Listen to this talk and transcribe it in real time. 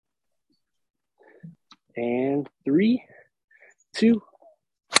And 3, 2,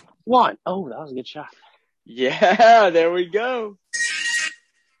 1. Oh, that was a good shot. Yeah, there we go.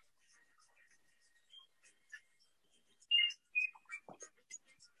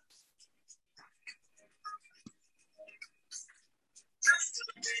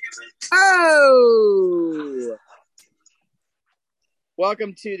 Oh!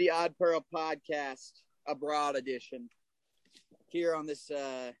 Welcome to the Odd Pearl Podcast, Abroad Edition. Here on this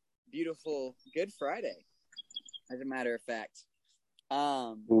beautiful Good Friday, as a matter of fact.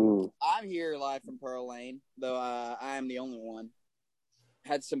 I'm here live from Pearl Lane, though I am the only one.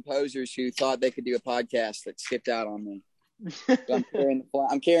 Had some posers who thought they could do a podcast that skipped out on me. So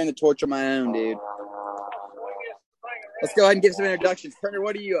I'm carrying the torch on my own, dude. Let's go ahead and give some introductions. Turner,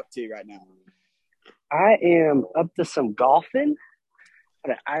 what are you up to right now? I am up to some golfing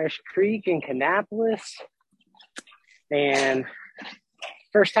at Irish Creek in Kannapolis. And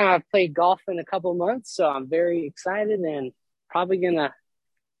first time I've played golf in a couple months, so I'm very excited and probably going to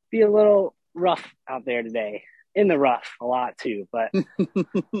be a little rough out there today. In the rough a lot too, but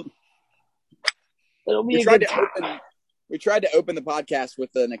it'll be a good time. We tried to open the podcast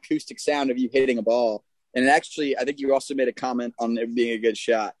with an acoustic sound of you hitting a ball. And actually, I think you also made a comment on it being a good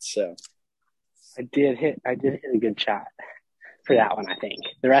shot. So I did hit a good shot for that one, I think.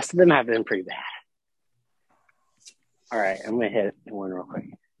 The rest of them have been pretty bad. All right, I'm going to hit one real quick.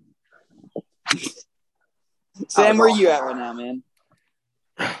 Sam, where are you at right now, man?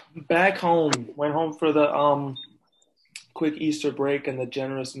 Back home. Went home for the quick Easter break and the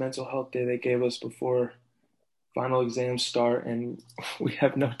generous mental health day they gave us before final exams start, and we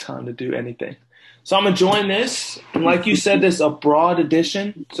have no time to do anything. So I'm enjoying this. And like you said, this abroad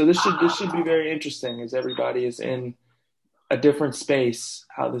edition. So this should be very interesting as everybody is in a different space,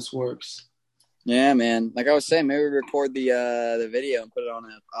 how this works. Yeah, man. Like I was saying, maybe we record the video and put it on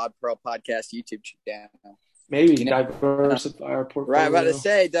an Odd Pearl Podcast YouTube channel. Maybe diversify our portfolio. Right, about to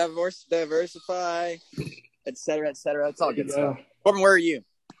say diversify, et cetera, et cetera. That's all good stuff. Corbin, where are you?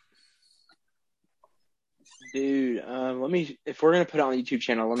 Dude, if we're going to put it on the YouTube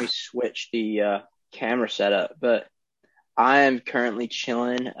channel, let me switch the camera setup. But I am currently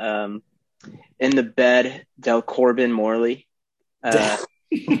chilling in the bed Del Corbin Morley.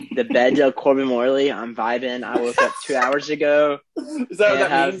 The bed Del Corbin Morley. I'm vibing. I woke up 2 hours ago. Is that what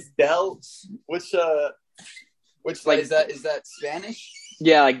that means? Del? Which like is that Spanish?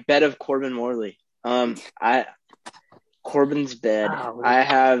 Yeah, like bed of Corbin Morley. Corbin's bed. Oh, I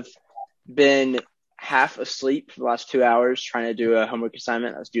have been half asleep for the last 2 hours trying to do a homework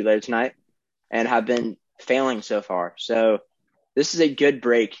assignment that's due later tonight, and have been failing so far. So this is a good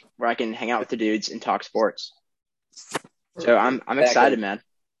break where I can hang out with the dudes and talk sports. So I'm excited, man.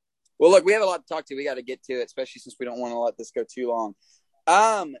 Well, look, we have a lot to talk to. We got to get to it, especially since we don't want to let this go too long.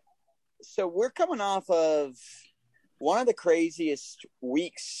 So we're coming off of one of the craziest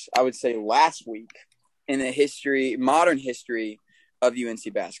weeks, I would say, last week in the modern history of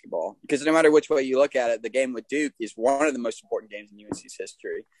UNC basketball. Because no matter which way you look at it, the game with Duke is one of the most important games in UNC's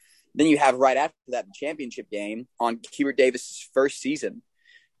history. Then you have right after that the championship game on Hubert Davis's first season.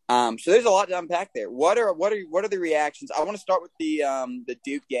 So there's a lot to unpack there. What are the reactions? I want to start with the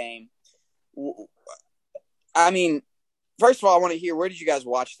Duke game. I mean, first of all, I want to hear, where did you guys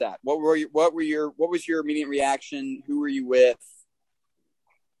watch that? What was your immediate reaction? Who were you with?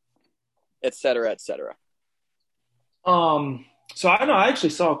 Et cetera, et cetera. So I know I actually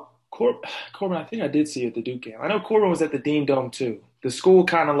saw Corbin. I think I did see you at the Duke game. I know Corbin was at the Dean Dome too. The school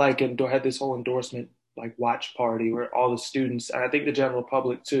kind of like had this whole endorsement like watch party where all the students, and I think the general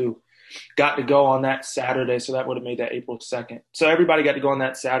public too, got to go on that Saturday. So that would have made that April 2nd. So everybody got to go on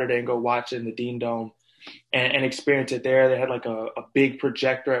that Saturday and go watch it in the Dean Dome and experience it there. They had like a big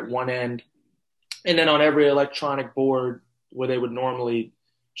projector at one end, and then on every electronic board where they would normally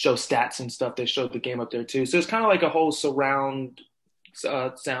show stats and stuff, they showed the game up there too. So it's kind of like a whole surround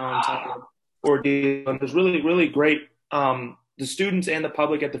sound type of ordeal. And it was really, really great. The students and the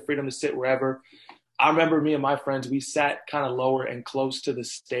public had the freedom to sit wherever. I remember me and my friends, we sat kind of lower and close to the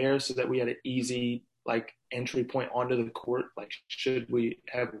stairs so that we had an easy like entry point onto the court, like should we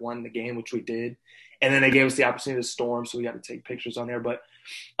have won the game, which we did. And then they gave us the opportunity to storm, so we got to take pictures on there. But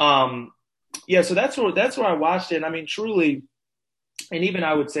yeah, so that's where I watched it. And I mean, truly, and even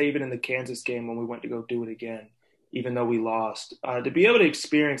I would say even in the Kansas game when we went to go do it again, even though we lost, to be able to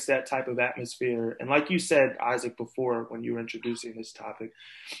experience that type of atmosphere. And like you said, Isaac, before when you were introducing this topic,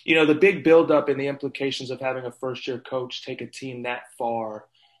 you know, the big buildup and the implications of having a first-year coach take a team that far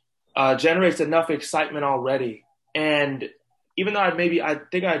generates enough excitement already. And even though I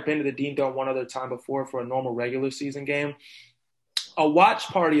think I'd been to the Dean Dome one other time before for a normal regular season game, a watch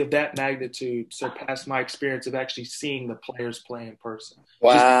party of that magnitude surpassed my experience of actually seeing the players play in person.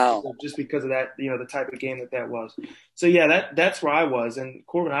 Wow. Just because of that, the type of game that was. So yeah, that's where I was. And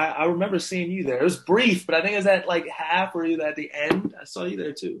Corbin, I remember seeing you there. It was brief, but I think it was at like half or either at the end. I saw you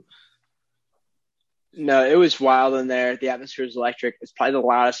there too. No, it was wild in there. The atmosphere was electric. It's probably the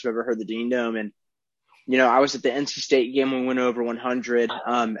loudest I've ever heard the Dean Dome. And I was at the NC State game when we went over 100,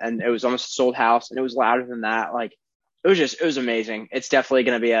 and it was almost a sold house, and it was louder than that. Like, it was amazing. It's definitely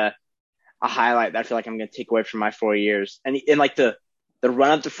going to be a highlight that I feel like I'm going to take away from my 4 years. And like the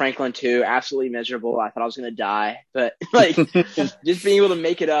run up to Franklin too, absolutely miserable. I thought I was going to die, but like just being able to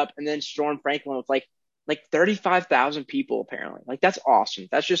make it up and then storm Franklin with like 35,000 people apparently. Like, that's awesome.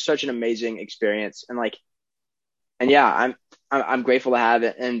 That's just such an amazing experience. And yeah, I'm grateful to have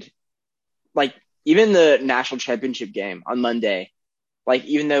it. And like, even the national championship game on Monday, like,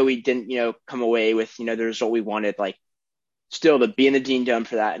 even though we didn't, come away with, the result we wanted, like, still to be in the Dean Dome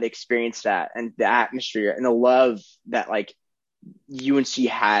for that and experience that and the atmosphere and the love that like UNC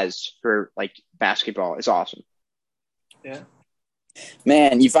has for like basketball is awesome. Yeah.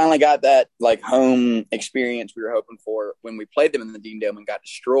 Man, you finally got that like home experience we were hoping for when we played them in the Dean Dome and got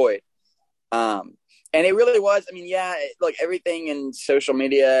destroyed. And it really was. I mean, yeah, like everything in social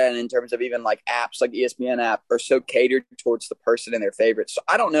media and in terms of even like apps like the ESPN app are so catered towards the person and their favorites. So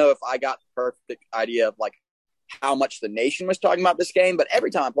I don't know if I got the perfect idea of like how much the nation was talking about this game, but every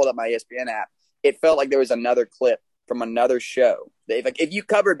time I pulled up my ESPN app, it felt like there was another clip from another show. If you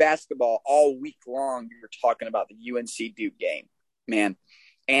covered basketball all week long, you were talking about the UNC Duke game, man.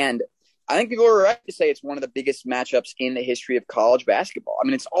 And I think people are right to say it's one of the biggest matchups in the history of college basketball. I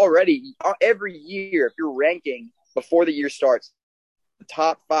mean, it's already every year, if you're ranking before the year starts, the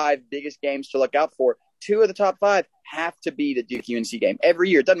top 5 biggest games to look out for, 2 of the top 5 have to be the Duke UNC game every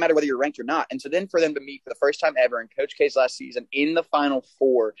year. It doesn't matter whether you're ranked or not. And so then for them to meet for the first time ever in Coach K's last season in the Final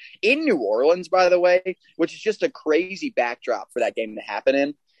Four in New Orleans, by the way, which is just a crazy backdrop for that game to happen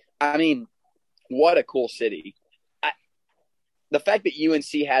in. I mean, what a cool city. The fact that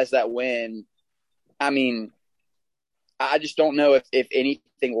UNC has that win, I mean, I just don't know if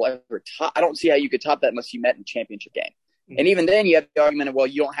anything will ever top. I don't see how you could top that unless you met in a championship game. Mm-hmm. And even then, you have the argument of, well,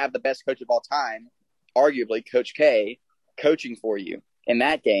 you don't have the best coach of all time, arguably Coach K, coaching for you in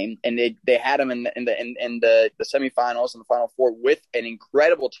that game, and they had him in the semifinals and the Final Four with an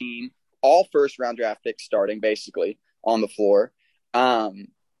incredible team, all first round draft picks starting basically on the floor.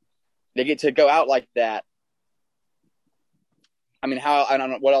 They get to go out like that. I mean, I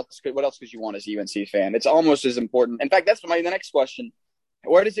don't know what else could you want as a UNC fan? It's almost as important. In fact, that's the next question.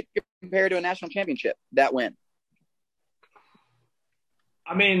 Where does it compare to a national championship, that win?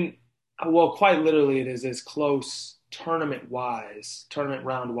 I mean, well, quite literally, it is as close tournament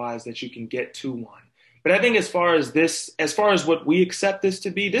round wise that you can get to one. But I think as far as what we accept this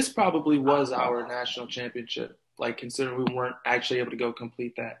to be, this probably was our national championship, like considering we weren't actually able to go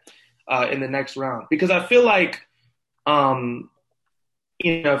complete that in the next round. Because I feel like,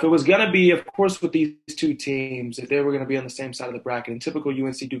 if it was going to be, of course, with these two teams, if they were going to be on the same side of the bracket in typical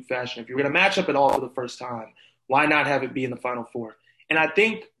UNC Duke fashion, if you're going to match up at all for the first time, why not have it be in the Final Four? And I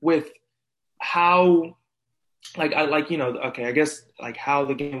think with how, I guess like how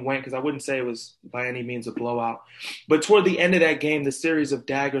the game went, because I wouldn't say it was by any means a blowout, but toward the end of that game, the series of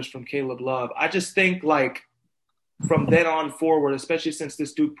daggers from Caleb Love, I just think like from then on forward, especially since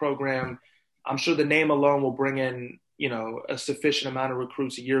this Duke program, I'm sure the name alone will bring in, a sufficient amount of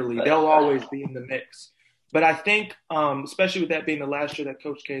recruits yearly. They'll always be in the mix. But I think, especially with that being the last year that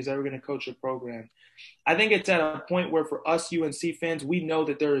Coach K is ever going to coach a program, I think it's at a point where for us UNC fans, we know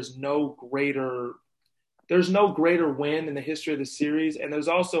that there's no greater win in the history of the series. And there's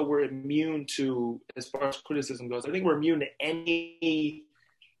also, we're immune to, as far as criticism goes, I think we're immune to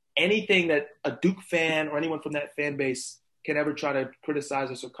anything that a Duke fan or anyone from that fan base can ever try to criticize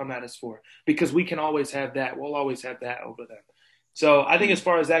us or come at us for, because we can always have that. We'll always have that over them. So I think as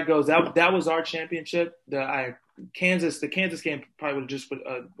far as that goes, that was our championship. The Kansas game probably would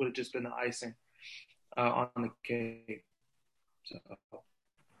have just been the icing on the cake. So.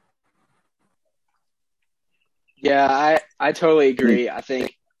 Yeah, I totally agree. I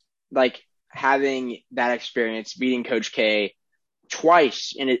think like having that experience, beating Coach K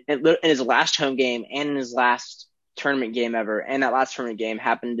twice in his last home game and in his last tournament game ever, and that last tournament game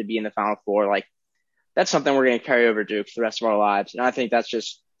happened to be in the Final Four, like that's something we're going to carry over Duke for the rest of our lives. And I think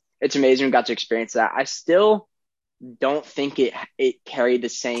it's amazing we got to experience that. I still don't think it carried the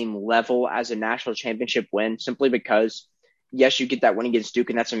same level as a national championship win, simply because yes, you get that win against Duke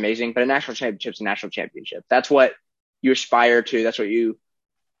and that's amazing, but a national championship is a national championship. That's what you aspire to. That's what you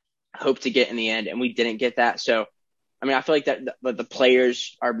hope to get in the end. And we didn't get that. So I mean, I feel like that the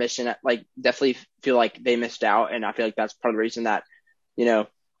players are missing it, like definitely feel like they missed out. And I feel like that's part of the reason that,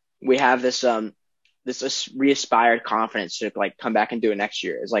 we have this re-aspired confidence to like come back and do it next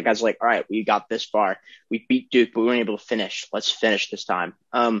year. It's like, guys, like, all right, we got this far. We beat Duke, but we weren't able to finish. Let's finish this time.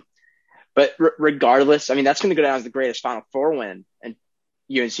 But regardless, I mean, that's going to go down as the greatest Final Four win in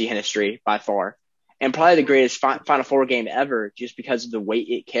UNC history by far, and probably the greatest Final Four game ever, just because of the weight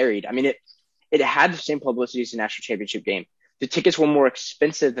it carried. I mean, it had the same publicity as the national championship game. The tickets were more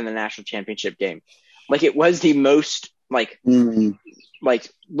expensive than the national championship game. Like, it was the most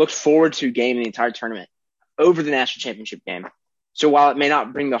looked forward to game in the entire tournament over the national championship game. So while it may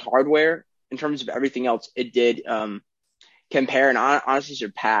not bring the hardware in terms of everything else, it did compare and honestly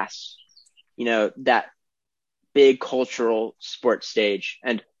surpass, that big cultural sports stage.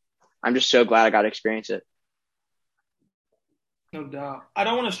 And I'm just so glad I got to experience it. No doubt. I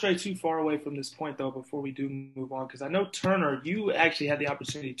don't want to stray too far away from this point, though, before we do move on, because I know, Turner, you actually had the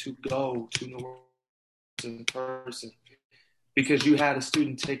opportunity to go to New Orleans in person because you had a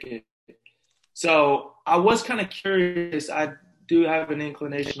student ticket. So I was kind of curious. I do have an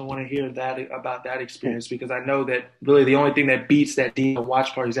inclination to want to hear about that experience, because I know that really the only thing that beats that Dino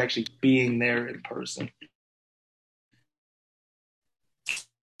watch party is actually being there in person.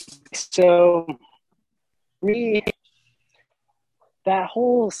 So, me, that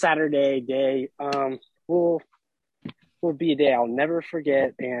whole Saturday day will be a day I'll never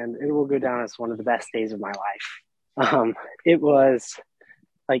forget, and it will go down as one of the best days of my life. It was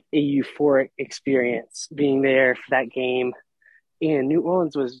like a euphoric experience being there for that game, and New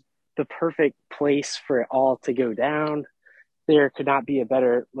Orleans was the perfect place for it all to go down. There could not be a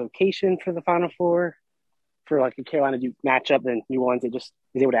better location for the Final Four for like a Carolina Duke matchup than New Orleans. It just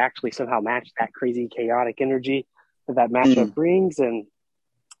was able to actually somehow match that crazy chaotic energy that matchup brings. And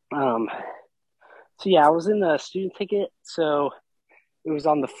so yeah, I was in the student ticket, so it was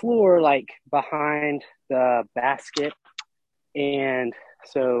on the floor, like behind the basket, and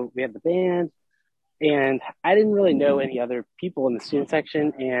so we had the band, and I didn't really know any other people in the student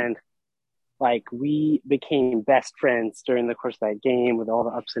section, and like we became best friends during the course of that game with all the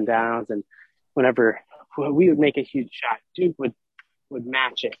ups and downs. And whenever we would make a huge shot, Duke would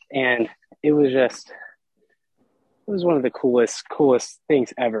match it, and it was one of the coolest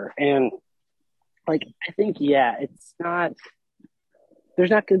things ever. And like, I think, yeah, there's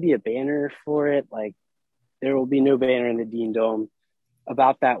not going to be a banner for it. Like, there will be no banner in the Dean Dome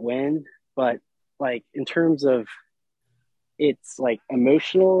about that win, but like in terms of its like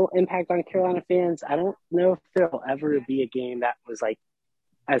emotional impact on Carolina fans, I don't know if there'll ever be a game that was like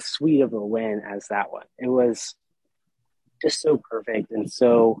as sweet of a win as that one. It was just so perfect and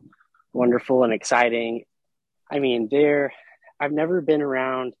so wonderful and exciting. I mean, I've never been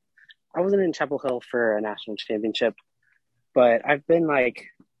around. I wasn't in Chapel Hill for a national championship, but I've been like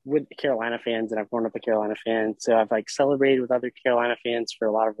with Carolina fans, and I've grown up a Carolina fan. So I've like celebrated with other Carolina fans for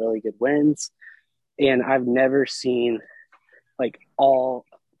a lot of really good wins. And I've never seen like all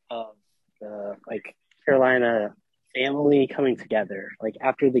of the like Carolina family coming together. Like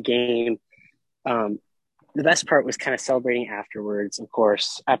after the game, the best part was kind of celebrating afterwards, of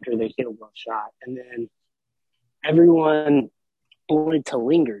course, after they hit a well shot. And then everyone wanted to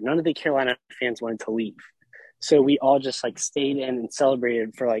linger. None of the Carolina fans wanted to leave. So we all just like stayed in and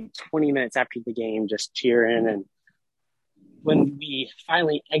celebrated for like 20 minutes after the game, just cheering. And when we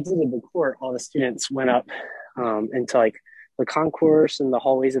finally exited the court, all the students went up into like the concourse and the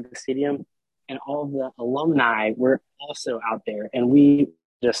hallways of the stadium, and all of the alumni were also out there. And we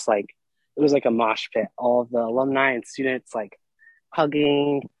just like, it was like a mosh pit. All of the alumni and students like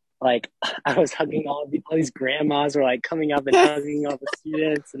hugging. Like I was hugging all these grandmas were like coming up and hugging all the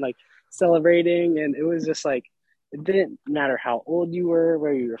students and like celebrating. And it was just like, it didn't matter how old you were,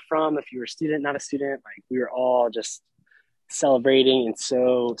 where you were from, if you were a student, not a student, like we were all just celebrating and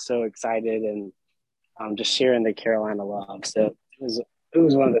so excited, and just sharing the Carolina love. So it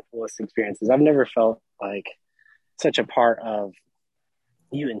was one of the coolest experiences. I've never felt like such a part of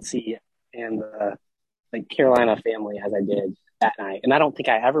UNC and the like Carolina family as I did that night, and I don't think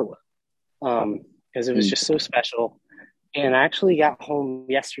I ever will, because it was just so special. And I actually got home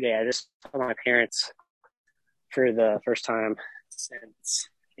yesterday. I just saw my parents for the first time since,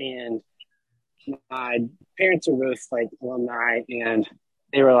 and my parents are both like alumni, and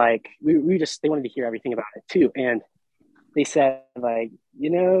they were like, they wanted to hear everything about it too. And they said like,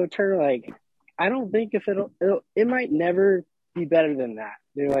 Turner, like, I don't think if it might never be better than that.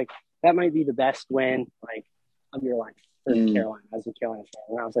 They're like, that might be the best win like of your life for Carolina as a Carolina fan.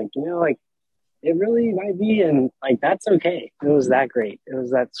 And I was like, like, it really might be, and like that's okay. It was that great. It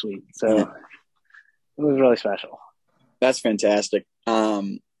was that sweet. So it was really special. That's fantastic.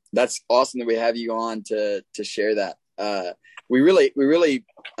 That's awesome that we have you on to share that. We really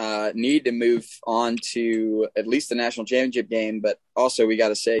need to move on to at least the national championship game, but also we got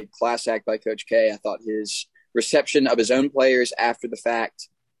to say, class act by Coach K. I thought his reception of his own players after the fact,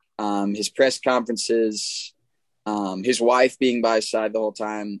 his press conferences, his wife being by his side the whole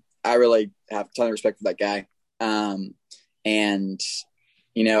time. I really have a ton of respect for that guy. And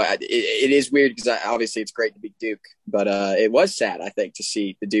it is weird because obviously it's great to beat Duke, but it was sad, I think, to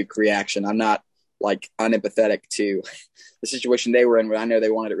see the Duke reaction. I'm not like unempathetic to the situation they were in, where I know they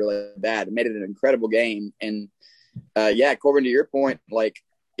wanted it really bad. It made it an incredible game. And Corbin, to your point, like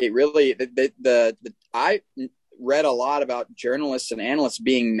it really, I read a lot about journalists and analysts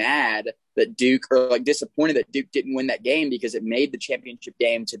being mad that Duke, or like disappointed that Duke didn't win that game because it made the championship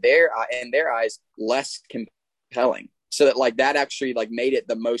game to in their eyes less compelling. So that like that actually like made it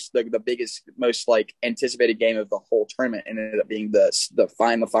the biggest, most like anticipated game of the whole tournament, and ended up being the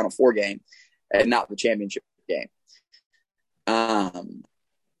Final Four game and not the championship game.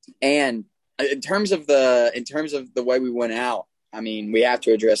 And in terms of the way we went out, I mean, we have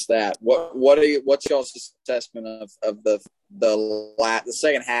to address that. What's y'all's assessment of the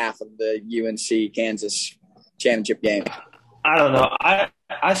second half of the UNC Kansas championship game? I don't know.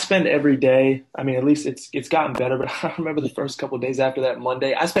 I spend every day. I mean, at least it's gotten better. But I remember the first couple of days after that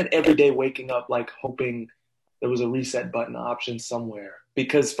Monday, I spent every day waking up like hoping there was a reset button option somewhere,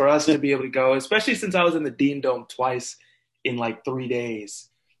 because for us to be able to go, especially since I was in the Dean Dome twice in like 3 days,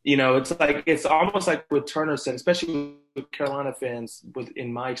 it's almost like what Turner said, especially with Carolina fans.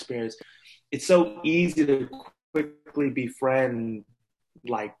 In my experience, it's so easy to quickly befriend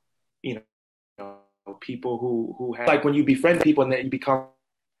like people who have, like when you befriend people and then you become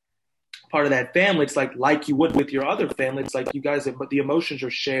part of that family, it's like you would with your other family. It's like you guys, but the emotions are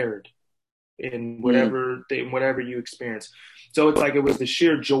shared in whatever you experience. So it's like it was the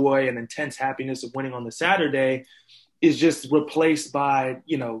sheer joy and intense happiness of winning on the Saturday is just replaced by,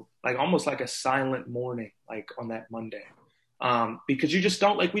 like almost like a silent mourning, like on that Monday. Because you just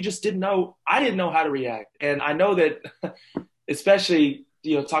don't, like, we just didn't know. I didn't know how to react. And I know that especially,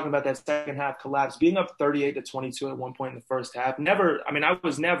 talking about that second half collapse, being up 38-22 at one point in the first half, I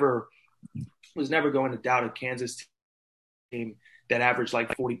was never going to doubt a Kansas team that averaged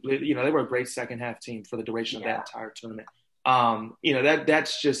like 40, they were a great second half team for the duration of that entire tournament.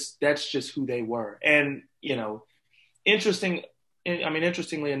 That's just who they were. And, interestingly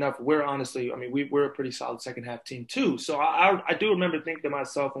enough, we're a pretty solid second half team too. So I do remember thinking to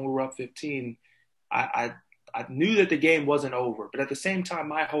myself when we were up 15, I knew that the game wasn't over, but at the same time,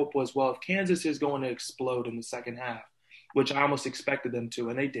 my hope was, well, if Kansas is going to explode in the second half, which I almost expected them to,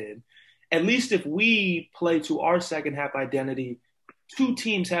 and they did, at least if we play to our second half identity, two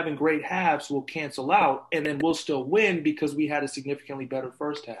teams having great halves will cancel out, and then we'll still win because we had a significantly better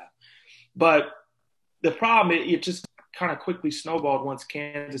first half. But the problem, it just kind of quickly snowballed once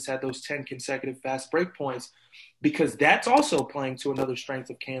Kansas had those 10 consecutive fast break points, because that's also playing to another strength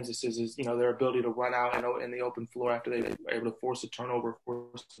of Kansas's is their ability to run out in the open floor after they were able to force a turnover,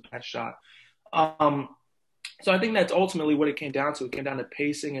 force a bad shot. So I think that's ultimately what it came down to. It came down to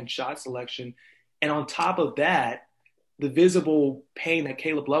pacing and shot selection. And on top of that, the visible pain that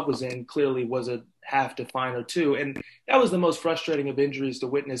Caleb Love was in clearly was a half definer too. And that was the most frustrating of injuries to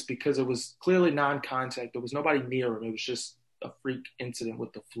witness, because it was clearly non-contact. There was nobody near him. It was just a freak incident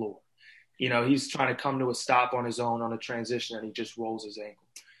with the floor. He's trying to come to a stop on his own on a transition and he just rolls his ankle.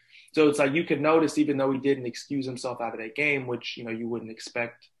 So it's like you could notice, even though he didn't excuse himself out of that game, which, you wouldn't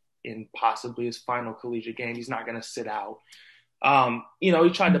expect in possibly his final collegiate game, he's not going to sit out. He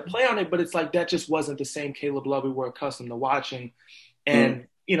tried to play on it, but it's like that just wasn't the same Caleb Love we were accustomed to watching. And,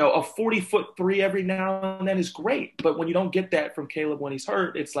 a 40-foot three every now and then is great. But when you don't get that from Caleb when he's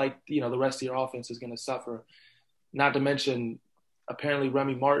hurt, it's like, the rest of your offense is going to suffer. Not to mention, apparently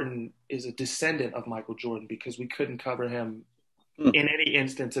Remy Martin is a descendant of Michael Jordan, because we couldn't cover him in any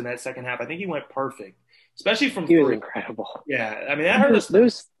instance in that second half. I think he went perfect, especially from three. He was three. incredible. Yeah, I mean, that hurt us.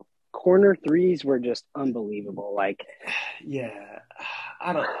 Those corner threes were just unbelievable. Like, yeah,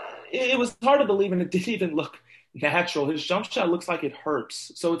 it was hard to believe, and it didn't even look natural. His jump shot looks like it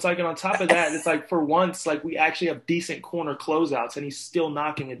hurts. So it's like, and on top of that, it's like for once, like we actually have decent corner closeouts and he's still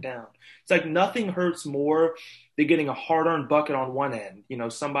knocking it down. It's like nothing hurts more than getting a hard-earned bucket on one end.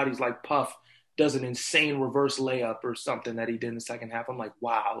 Somebody's like Puff does an insane reverse layup or something that he did in the second half. I'm like,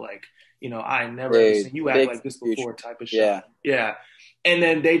 wow, like, I never seen you act like this before type of shot. Yeah. And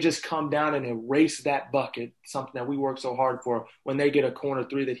then they just come down and erase that bucket, something that we worked so hard for, when they get a corner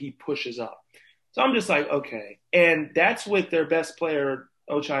three that he pushes up. So I'm just like, okay. And that's with their best player,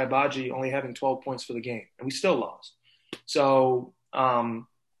 Ochai Agbaji, only having 12 points for the game. And we still lost. So, and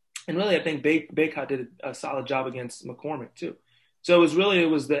really, I think Baycott did a solid job against McCormick too. So it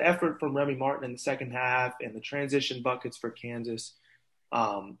was the effort from Remy Martin in the second half and the transition buckets for Kansas,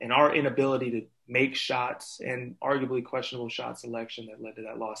 and our inability to make shots and arguably questionable shot selection that led to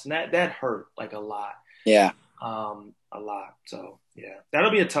that loss. And that hurt like a lot. Yeah. A lot. So yeah,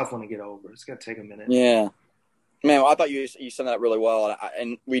 that'll be a tough one to get over. It's gonna take a minute. Yeah. Man, well, I thought you summed that up really well,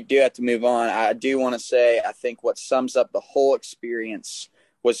 and we do have to move on. I do want to say I think what sums up the whole experience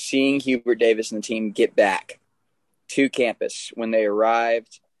was seeing Hubert Davis and the team get back to campus when they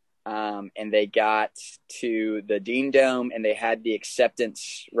arrived, and they got to the Dean Dome, and they had the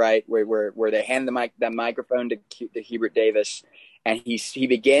acceptance, right, where they hand the microphone to Hubert Davis, and he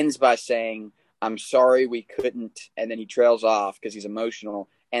begins by saying, "I'm sorry we couldn't," and then he trails off because he's emotional.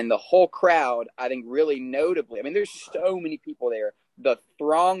 And the whole crowd, I think really notably, I mean, there's so many people there. The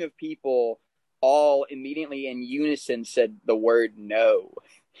throng of people all immediately in unison said the word no.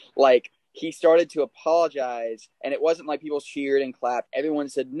 Like, he started to apologize, and it wasn't like people cheered and clapped. Everyone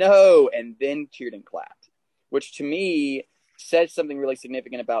said no and then cheered and clapped, which to me says something really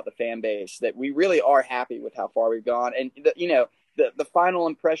significant about the fan base, that we really are happy with how far we've gone. And, the final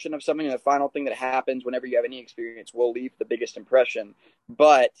impression of something, the final thing that happens whenever you have any experience will leave the biggest impression.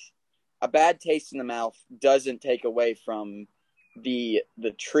 But a bad taste in the mouth doesn't take away from the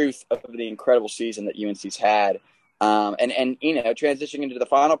truth of the incredible season that UNC's had. And transitioning into the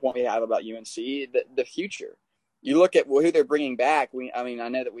final point we have about UNC, the future. You look at who they're bringing back. I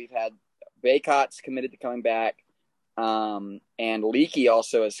know that we've had Baycott's committed to coming back. And Leakey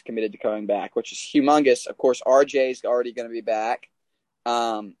also is committed to coming back, which is humongous. Of course, RJ's already going to be back.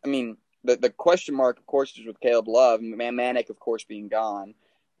 The question mark, of course, is with Caleb Love, Manic, of course, being gone.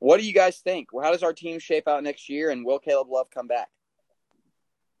 What do you guys think? How does our team shape out next year, and will Caleb Love come back?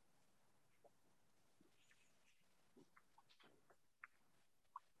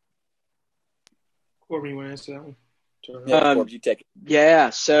 Corbin, you want to answer that one? Yeah, Corbin, you take it.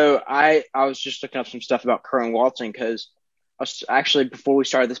 Yeah, so I was just looking up some stuff about Kerwin Walton because I was actually, before we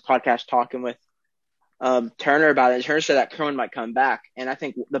started this podcast, talking with Turner about it. Turner said that Kerwin might come back, and I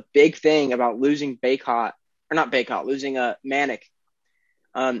think the big thing about losing losing Manic,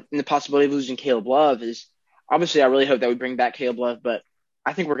 and the possibility of losing Caleb Love is, obviously I really hope that we bring back Caleb Love, but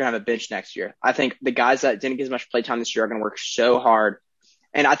I think we're going to have a bench next year. I think the guys that didn't get as much playtime this year are going to work so hard,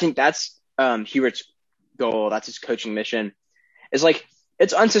 and I think that's Hubert's goal. That's his coaching mission. Is like,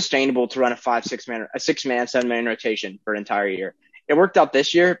 it's unsustainable to run a 6-man, 7-man rotation for an entire year. It worked out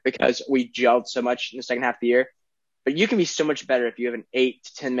this year because we gelled so much in the second half of the year, but you can be so much better if you have an 8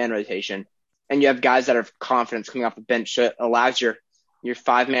 to 10-man rotation and you have guys that have confidence coming off the bench that allows your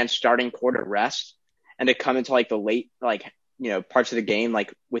 5-man starting core to rest and to come into like the late, parts of the game,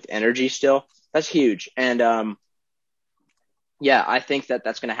 like with energy still. That's huge. And, I think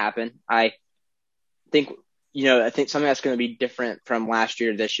that's going to happen. I think something that's going to be different from last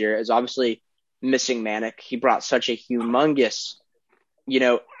year to this year is obviously missing Manic. He brought such a humongous,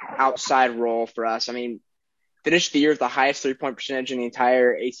 outside role for us. I mean, finished the year with the highest 3-point percentage in the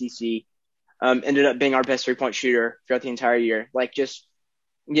entire ACC. Ended up being our best 3-point shooter throughout the entire year.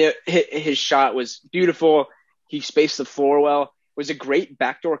 His shot was beautiful. He spaced the floor well. Was a great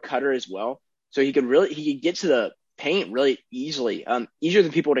backdoor cutter as well. So he could get to the paint really easily, easier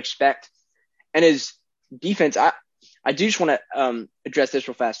than people would expect. And his defense, I do just want to address this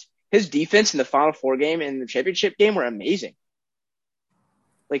real fast. His defense in the Final Four game and the championship game were amazing.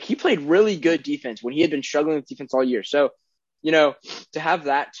 Like, he played really good defense when he had been struggling with defense all year. So, to have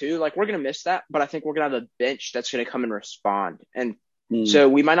that too, like, we're going to miss that, but I think we're going to have a bench that's going to come and respond. And so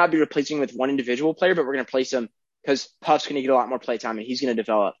we might not be replacing with one individual player, but we're going to place him because Puff's going to get a lot more play time and he's going to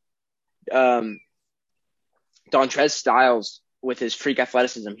develop. Dontrez Styles, with his freak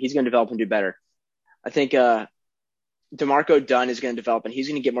athleticism, he's going to develop and do better. I think DeMarco Dunn is going to develop, and he's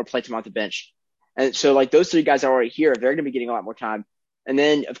going to get more play time off the bench. And so, like, those 3 guys are already here. They're going to be getting a lot more time. And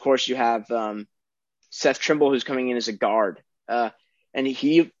then, of course, you have Seth Trimble, who's coming in as a guard. And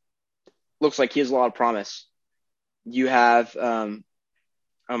he looks like he has a lot of promise. You have, Jalen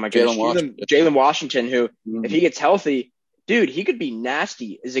Washington, who, if he gets healthy, dude, he could be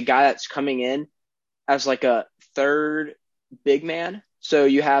nasty as a guy that's coming in as, like, a third big man. So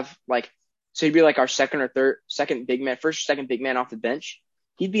you have, so he'd be like our second big man off the bench.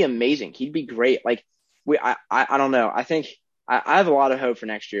 He'd be amazing. He'd be great. Like, I don't know. I think I have a lot of hope for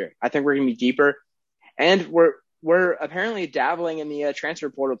next year. I think we're going to be deeper, and we're apparently dabbling in the transfer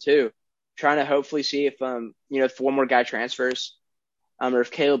portal too, trying to hopefully see if if one more guy transfers, or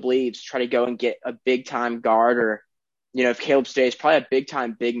if Caleb leaves, try to go and get a big time guard, or if Caleb stays, probably a big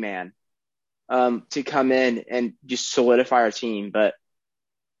time big man. to come in and just solidify our team. But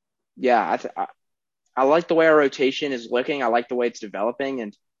yeah, I like the way our rotation is looking. I like the way it's developing,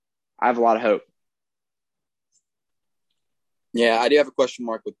 and I have a lot of hope. Yeah, I do have a question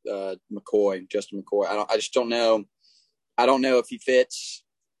mark with Justin McCoy. I just don't know. I don't know if he fits.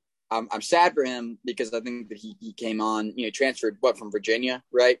 I'm sad for him because I think that he came on, transferred from Virginia,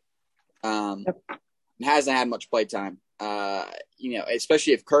 right? Hasn't had much play time.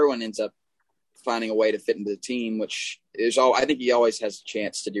 Especially if Kerwin ends up finding a way to fit into the team, which is all. I think he always has a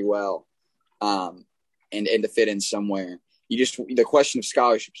chance to do well, and to fit in somewhere. The question of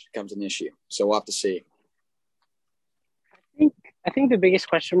scholarships becomes an issue, so we'll have to see. I think the biggest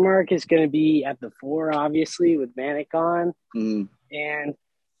question mark is going to be at the 4, obviously, with Manic on. Mm-hmm. And,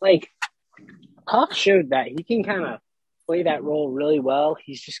 Huff showed that he can kind of play that role really well.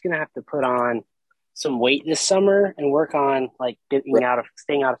 He's just going to have to put on some weight this summer and work on,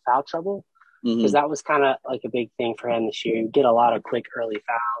 staying out of foul trouble. Because that was kind of, a big thing for him this year. He get a lot of quick early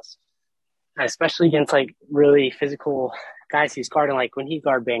fouls, especially against, really physical guys he's guarding. When he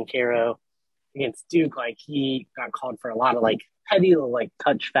guarded Banchero against Duke, he got called for a lot of heavy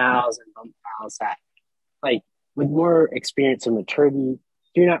touch fouls and bump fouls that with more experience and maturity,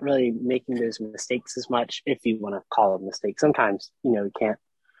 you're not really making those mistakes as much, if you want to call them mistakes. Sometimes, you can't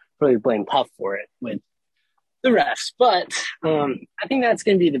really blame Puff for it with the refs, but I think that's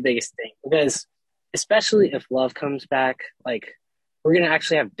going to be the biggest thing, because especially if Love comes back, we're going to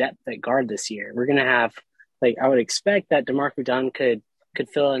actually have depth at guard this year. We're going to have, I would expect that DeMarco Dunn could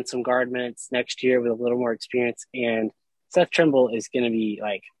fill in some guard minutes next year with a little more experience. And Seth Trimble is going to be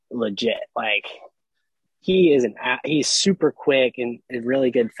legit. He's super quick and a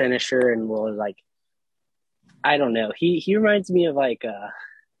really good finisher, and will I don't know. He reminds me of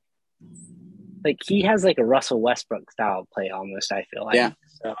he has a Russell Westbrook style of play almost, I feel like. Yeah.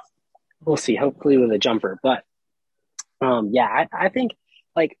 So we'll see, hopefully with a jumper. But I think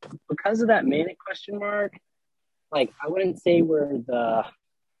because of that Manic question mark, I wouldn't say we're the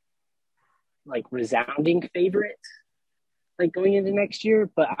resounding favorite going into next year,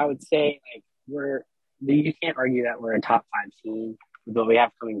 but I would say you can't argue that we're a top 5 team with what we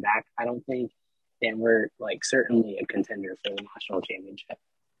have coming back, I don't think, and we're certainly a contender for the national championship.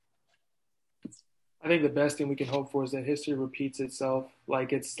 I think the best thing we can hope for is that history repeats itself.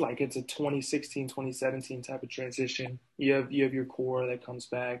 It's a 2016, 2017 type of transition. You have your core that comes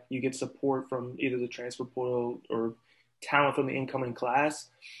back. You get support from either the transfer portal or talent from the incoming class.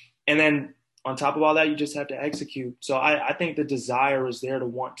 And then on top of all that, you just have to execute. So I think the desire is there to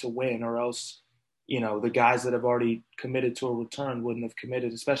want to win, or else, the guys that have already committed to a return wouldn't have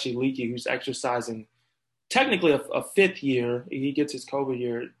committed, especially Leaky, who's exercising technically a 5th year. He gets his COVID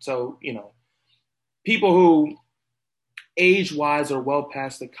year. So, people who age-wise are well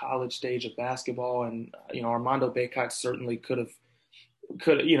past the college stage of basketball, and Armando Bacot certainly could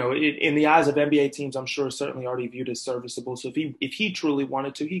in the eyes of NBA teams, I'm sure certainly already viewed as serviceable. So if he truly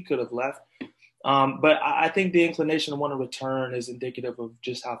wanted to, he could have left. But I think the inclination to want to return is indicative of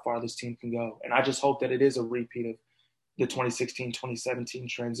just how far this team can go, and I just hope that it is a repeat of the 2016-2017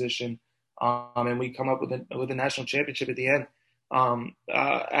 transition, and we come up with a national championship at the end.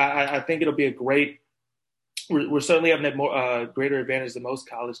 I think it'll be a great. We're certainly having a greater advantage than most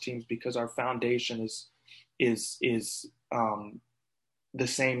college teams because our foundation is the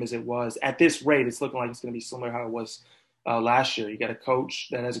same as it was. At this rate, it's looking like it's going to be similar to how it was last year. You got a coach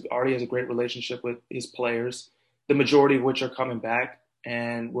that already has a great relationship with his players, the majority of which are coming back,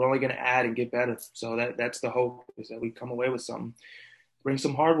 and we're only going to add and get better. So that's the hope, is that we come away with something. Bring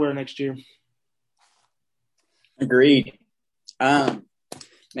some hardware next year. Agreed. Man,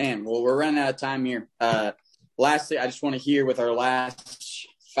 well, we're running out of time here. Lastly, I just want to hear with our last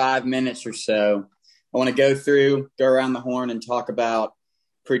 5 minutes or so, I want to go around the horn and talk about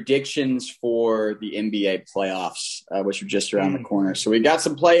predictions for the NBA playoffs, which are just around the corner. So we've got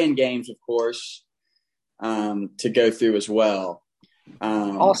some play-in games, of course, to go through as well.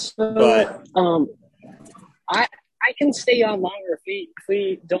 I can stay on longer if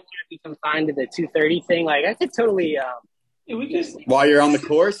we don't want to be confined to the 2:30 thing. I could totally while you're on the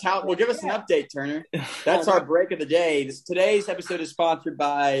course, give us an update, Turner. That's our break of the day. Today's episode is sponsored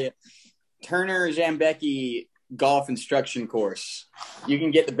by Turner Zambecki Golf Instruction Course. You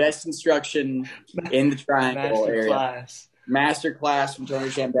can get the best instruction in the Triangle area. Master class from Turner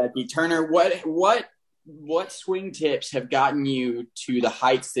Zambecki. Turner, what swing tips have gotten you to the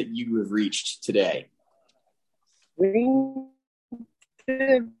heights that you have reached today? Swing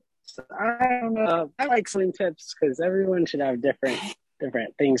tips. I don't know. I like swing tips because everyone should have different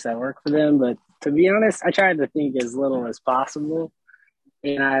things that work for them. But to be honest, I try to think as little as possible.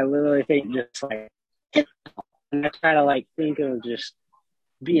 and I literally think just like, and I try to like think of just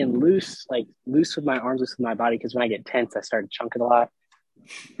being loose, like loose with my arms, loose with my body. Because when I get tense, I start chunking a lot.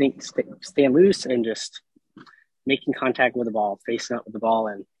 Stand loose and just making contact with the ball, facing up with the ball,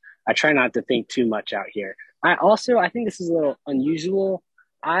 and I try not to think too much out here. I think this is a little unusual.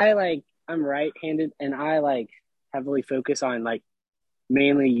 I'm right-handed, and I like heavily focus on like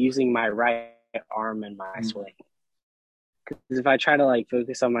mainly using my right arm in my swing. Because if I try to like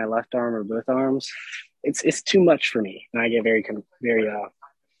focus on my left arm or both arms, it's too much for me, and I get very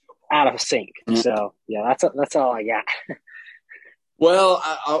out of sync. So yeah, that's all I got.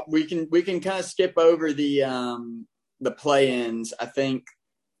 Well, we can kind of skip over the play-ins. I think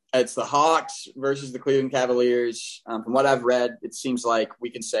it's the Hawks versus the Cleveland Cavaliers. From what I've read, it seems like we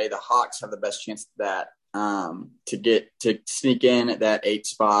can say the Hawks have the best chance at that to sneak in at that 8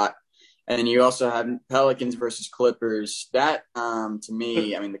 spot. And then you also have Pelicans versus Clippers. That to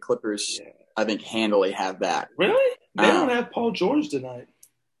me, I mean, the Clippers, I think handily have that. Really? They don't have Paul George tonight.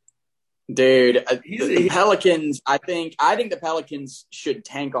 Dude, the Pelicans, I think the Pelicans should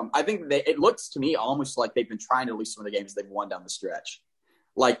tank them. I think it looks to me almost like they've been trying to lose some of the games they've won down the stretch.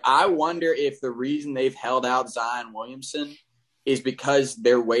 Like, I wonder if the reason they've held out Zion Williamson is because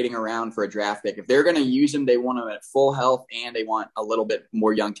they're waiting around for a draft pick. If they're going to use him, they want him at full health and they want a little bit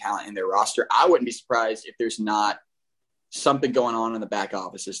more young talent in their roster. I wouldn't be surprised if there's not something going on in the back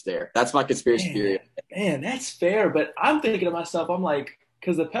offices there. That's my conspiracy theory. Man, that's fair. But I'm thinking to myself, I'm like,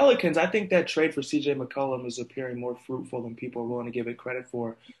 because the Pelicans, I think that trade for C.J. McCollum is appearing more fruitful than people are willing to give it credit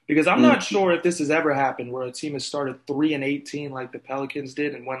for. Because I'm not sure if this has ever happened where a team has started 3-18 like the Pelicans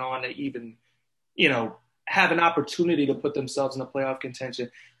did and went on to even, have an opportunity to put themselves in a playoff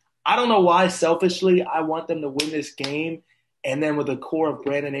contention. I don't know why, selfishly, I want them to win this game. And then with a core of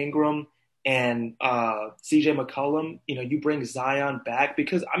Brandon Ingram and C.J. McCollum, you bring Zion back.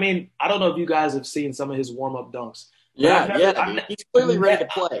 Because, I mean, I don't know if you guys have seen some of his warm-up dunks. He's clearly ready to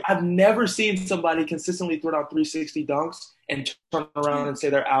play. I've never seen somebody consistently throw down 360 dunks and turn around and say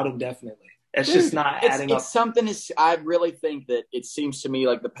they're out indefinitely. It's just not adding up. I really think that it seems to me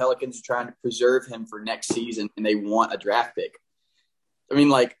like the Pelicans are trying to preserve him for next season, and they want a draft pick. I mean,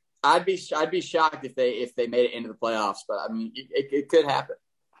 like, I'd be shocked if they made it into the playoffs, but I mean, it could happen.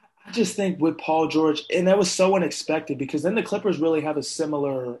 I just think with Paul George, and that was so unexpected because then the Clippers really have a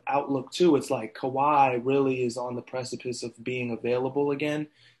similar outlook too. It's like Kawhi really is on the precipice of being available again.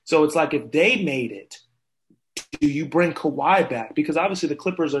 So it's like if they made it, do you bring Kawhi back? Because obviously the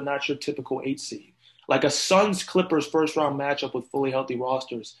Clippers are not your typical 8 seed. Like a Suns-Clippers first-round matchup with fully healthy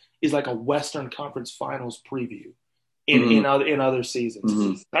rosters is like a Western Conference Finals preview in other seasons.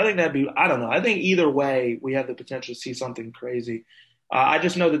 Mm-hmm. I think I don't know. I think either way we have the potential to see something crazy. I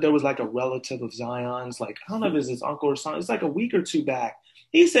just know that there was like a relative of Zion's, like, I don't know if it's his uncle or something. It's like a week or two back.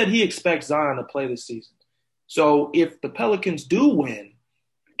 He said he expects Zion to play this season. So if the Pelicans do win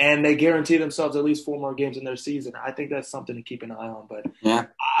and they guarantee themselves at least 4 more games in their season, I think that's something to keep an eye on. But yeah,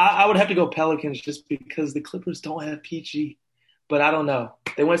 I would have to go Pelicans just because the Clippers don't have PG. But I don't know.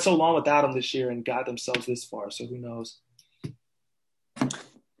 They went so long without him this year and got themselves this far, so who knows?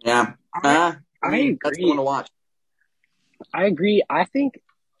 Yeah. I agree. That's the one to watch. I agree. I think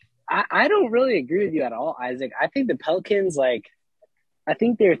I don't really agree with you at all, Isaac. I think the Pelicans, I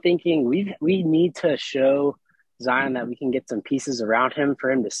think they're thinking we need to show Zion that we can get some pieces around him for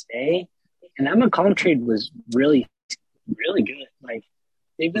him to stay. And that McCollum trade was really, really good. Like,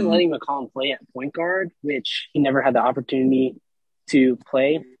 they've been letting McCollum play at point guard, which he never had the opportunity to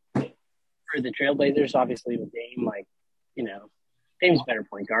play for the Trailblazers. Obviously, with Dame, Dame's better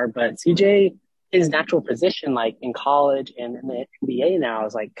point guard, but CJ. His natural position, like in college and in the NBA now,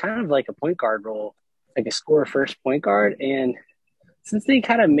 is like kind of like a point guard role, like a scorer first point guard. And since they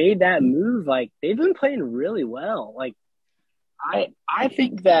kind of made that move, like they've been playing really well. Like I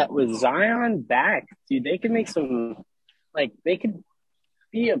think that with Zion back, dude, they could make they could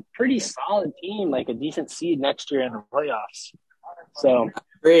be a pretty solid team, like a decent seed next year in the playoffs. So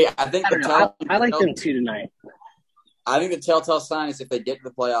I think I like them too tonight. I think the telltale sign is if they get to the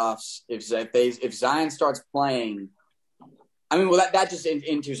playoffs, if Zion starts playing, I mean, well, that just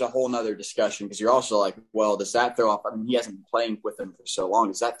enters a whole nother discussion because you're also like, well, does that throw off? I mean, he hasn't been playing with them for so long.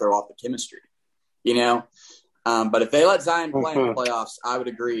 Does that throw off the chemistry? But if they let Zion play in the playoffs, I would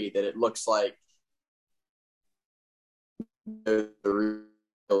agree that it looks like the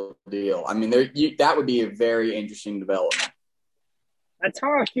real deal. I mean, that would be a very interesting development. That's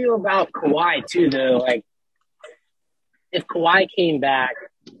how I feel about Kawhi too, though. Like, if Kawhi came back,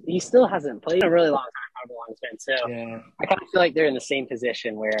 he still hasn't played in a really long time, however long it's been. So I kind of feel like they're in the same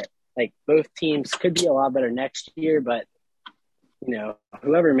position where, like, both teams could be a lot better next year, but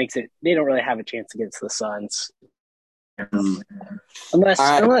whoever makes it, they don't really have a chance against the Suns. Mm. Unless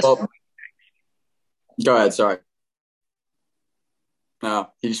All right, well, go ahead. Sorry. No,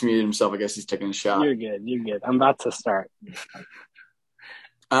 he just muted himself. I guess he's taking a shot. You're good. I'm about to start.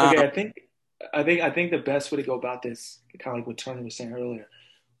 Okay, I think the best way to go about this, kind of like what Tony was saying earlier,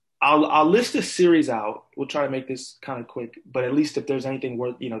 I'll list a series out. We'll try to make this kind of quick, but at least if there's anything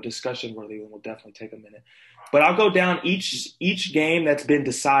worth discussion worthy, then we'll definitely take a minute. But I'll go down each game that's been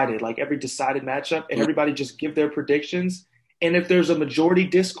decided, like every decided matchup, and everybody just give their predictions. And if there's a majority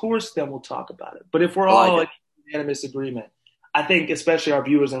discourse, then we'll talk about it. But if we're all in unanimous agreement, I think especially our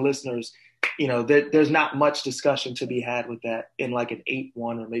viewers and listeners, there's not much discussion to be had with that in like an 8-1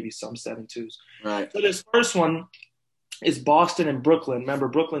 or maybe some 7-2s. Right. So this first one is Boston and Brooklyn. Remember,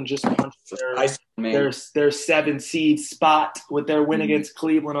 Brooklyn just punched their 7 seed spot with their win against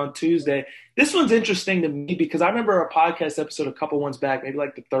Cleveland on Tuesday. This one's interesting to me because I remember our podcast episode a couple ones back, maybe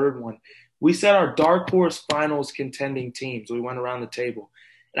like the third one. We said our dark horse finals contending teams. We went around the table.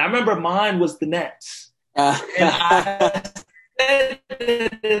 And I remember mine was the Nets. And I said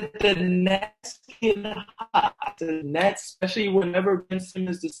the Nets get hot. The Nets, especially whenever Ben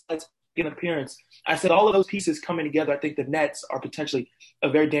Simmons decides to make an appearance. I said all of those pieces coming together, I think the Nets are potentially a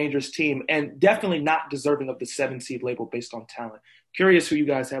very dangerous team and definitely not deserving of the 7 seed label based on talent. Curious who you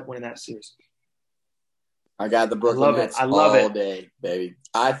guys have winning that series. I got the Brooklyn Nets all day, baby.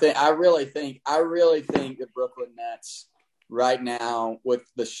 I really think the Brooklyn Nets right now with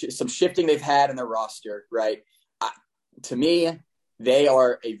some shifting they've had in their roster, right? To me, they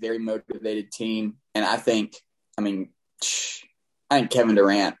are a very motivated team, and I think Kevin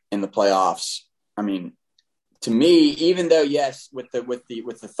Durant in the playoffs. I mean, to me, even though yes, with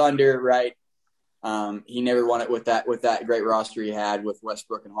the Thunder, right? He never won it with that great roster he had with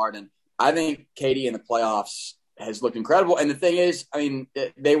Westbrook and Harden. I think KD in the playoffs has looked incredible. And the thing is,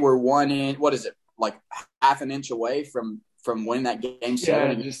 they were like half an inch away from winning that game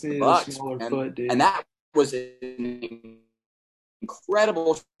 7 against the Bucks. And that was an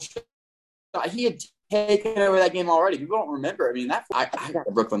incredible shot. He had taken over that game already. People don't remember. I got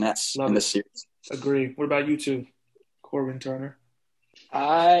the Brooklyn Nets in this series. Agree. What about you two, Corbin Turner?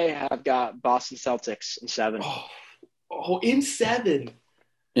 I have got Boston Celtics in 7. Oh, in 7.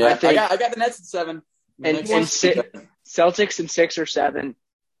 Yeah, I got the Nets in 7. And Celtics in 6 or 7.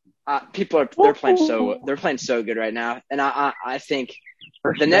 They're playing so good right now, and I think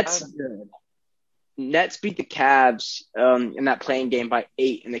the Nets beat the Cavs in that playing game by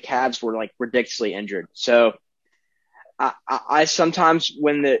 8, and the Cavs were like ridiculously injured. So I sometimes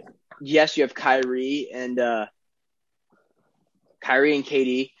you have Kyrie and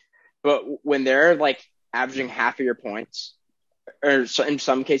KD, but when they're like averaging half of your points, or in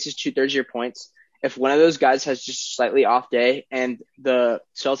some cases 2/3 of your points, if one of those guys has just a slightly off day and the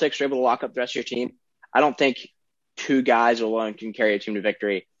Celtics are able to lock up the rest of your team, I don't think 2 guys alone can carry a team to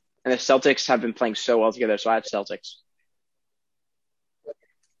victory. And the Celtics have been playing so well together, so I have Celtics.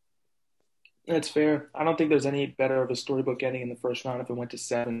 That's fair. I don't think there's any better of a storybook ending in the first round if it went to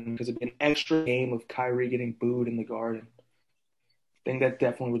 7 because it'd be an extra game of Kyrie getting booed in the Garden. I think that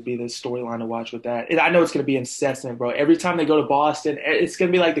definitely would be the storyline to watch with that. And I know it's going to be incessant, bro. Every time they go to Boston, it's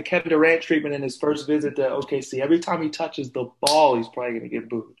going to be like the Kevin Durant treatment in his first visit to OKC. Every time he touches the ball, he's probably going to get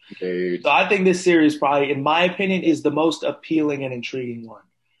booed. Dude. So I think this series probably, in my opinion, is the most appealing and intriguing one.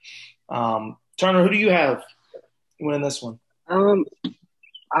 Turner, who do you have winning this one?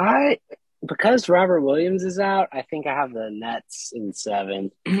 Because Robert Williams is out, I think I have the Nets in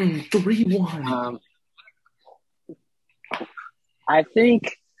 7. 3-1. I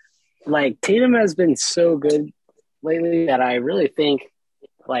think like Tatum has been so good lately that I really think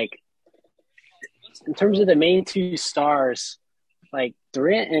like in terms of the main 2 stars, like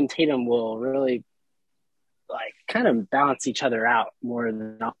Durant and Tatum will really like kind of balance each other out more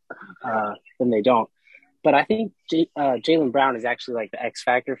than they don't. But I think Jaylen Brown is actually like the X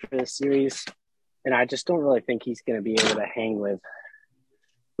factor for this series, and I just don't really think he's going to be able to hang with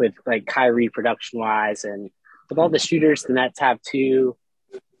like Kyrie production wise, and with all the shooters the Nets have too.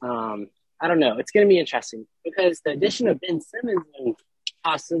 I don't know. It's going to be interesting because the addition of Ben Simmons in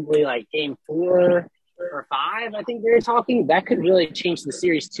possibly like game 4 or 5, I think they're talking, that could really change the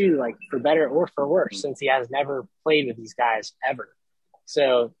series too, like for better or for worse, since he has never played with these guys ever.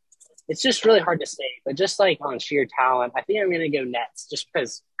 So it's just really hard to say, but just like on sheer talent, I think I'm going to go Nets just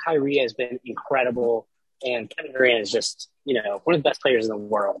because Kyrie has been incredible and Kevin Durant is just, one of the best players in the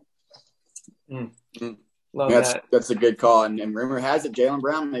world. Mm-hmm. That's a good call. And rumor has it Jaylen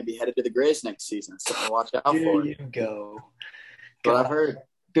Brown may be headed to the Grizz next season, so watch out for it. There you go. What I've heard.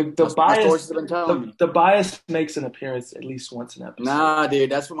 The My bias sources have been telling me. the bias makes an appearance at least once an episode. Nah, dude,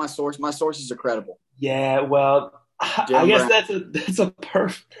 that's what my sources are credible. Yeah, well, I Jim guess Brown. that's a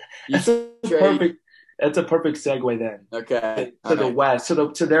perfect You that's a trade. perfect segue then Okay. to the West,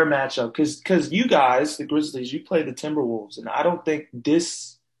 to their matchup, because you guys, the Grizzlies, you play the Timberwolves, and I don't think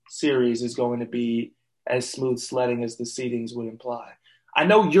this series is going to be as smooth sledding as the seedings would imply. I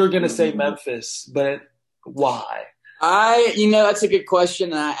know you're going to say Memphis, but why? That's a good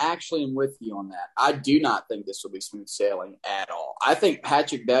question, and I actually am with you on that. I do not think this will be smooth sailing at all. I think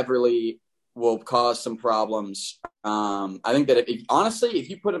Patrick Beverley will cause some problems. I think that if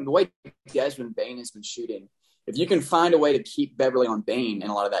you put him the way Desmond Bane has been shooting, if you can find a way to keep Beverley on Bane in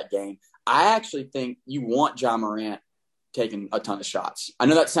a lot of that game, I actually think you want John Morant taking a ton of shots. I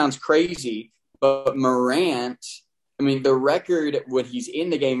know that sounds crazy, but Morant, I mean, the record when he's in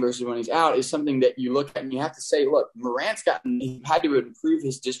the game versus when he's out is something that you look at and you have to say, look, Morant's had to improve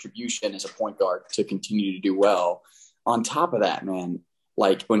his distribution as a point guard to continue to do well. On top of that, man,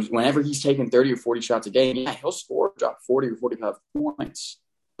 like whenever he's taking 30 or 40 shots a game, yeah, he'll drop 40 or 45 points.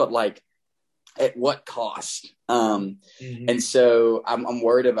 But like, at what cost? And so I'm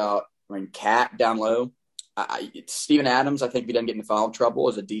worried about, Cat down low. Steven Adams, I think if he doesn't get into foul trouble,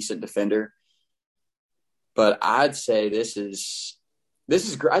 is a decent defender. But I'd say this is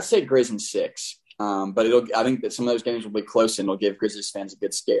I'd say Grizz in 6. But I think that some of those games will be close and it'll give Grizzlies fans a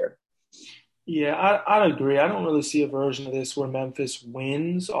good scare. Yeah, I'd agree. I don't really see a version of this where Memphis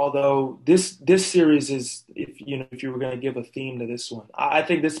wins, although this series is, if you were going to give a theme to this one, I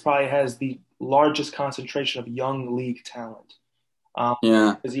think this probably has the largest concentration of young league talent.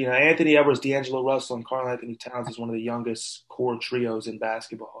 Because Anthony Edwards, D'Angelo Russell, and Karl Anthony Towns is one of the youngest core trios in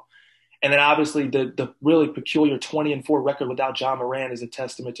basketball. And then obviously the really peculiar 20-4 record without John Morant is a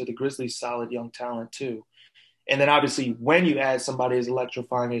testament to the Grizzlies' solid young talent too. And then obviously when you add somebody as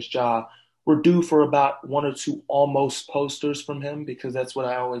electrifying as Ja, we're due for about 1 or 2 almost posters from him, because that's what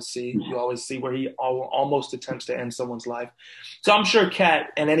I always see. You always see where he almost attempts to end someone's life. So I'm sure Cat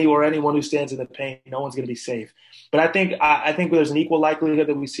and anyone who stands in the paint, no one's going to be safe. But I think there's an equal likelihood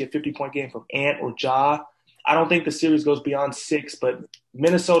that we see a 50-point game from Ant or Ja. I don't think the series goes beyond 6, but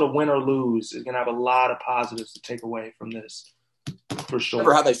Minnesota, win or lose, is going to have a lot of positives to take away from this, for sure.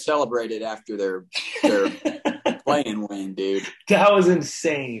 Remember how they celebrated after their playing win, dude. That was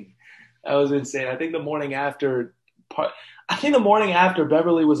insane. I think the morning after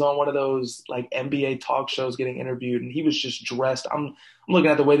Beverly was on one of those like NBA talk shows getting interviewed, and he was just dressed. I'm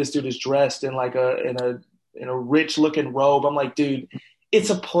looking at the way this dude is dressed in like in a rich looking robe. I'm like, dude, it's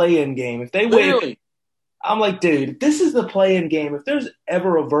a play-in game. If they win, I'm like, dude, this is the play-in game. If there's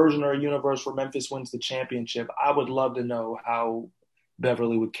ever a version or a universe where Memphis wins the championship, I would love to know how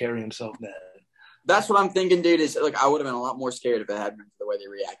Beverly would carry himself then. That's what I'm thinking, dude, is like I would have been a lot more scared if it hadn't been for the way they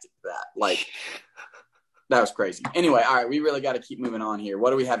reacted to that. Like, that was crazy. Anyway, all right, we really got to keep moving on here.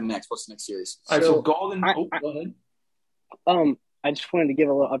 What do we have next? What's the next series? All right, so Golden – go ahead. I just wanted to give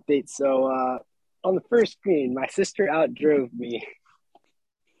a little update. So on the first screen, my sister outdrove me.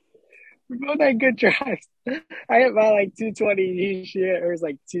 We both had good drives. I hit by like 220. She hit hers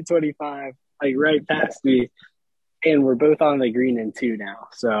like 225, like right past me. And we're both on the green in 2 now.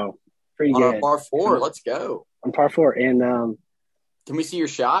 So pretty good. On par 4, let's go. On par 4. And can we see your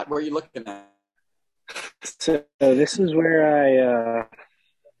shot? Where are you looking at? So this is where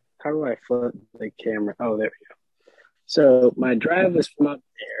how do I flip the camera? Oh, there we go. So my drive was from up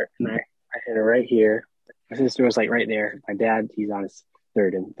there, and I hit it right here. My sister was like right there. My dad, he's on his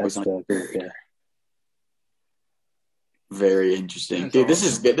third, and that's the group there. Very interesting, dude. This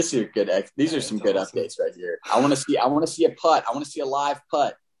is good. These are some good updates right here. I want to see a putt. I want to see a live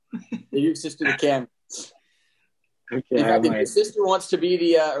putt. Your sister the camera. Okay, if your sister wants to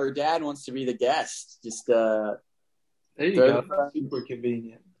be or dad wants to be the guest, just there you go. Super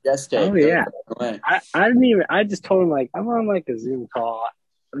convenient. Guest take. Oh yeah. I didn't even. I just told him like I'm on like a Zoom call.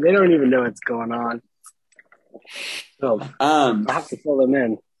 They don't even know what's going on. So I'll have to fill them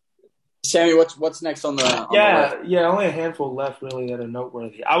in. Sammy, what's next on the only a handful left really that are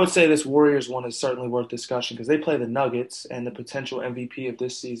noteworthy. I would say this Warriors one is certainly worth discussion because they play the Nuggets and the potential MVP of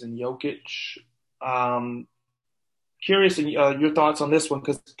this season, Jokic. Curious in your thoughts on this one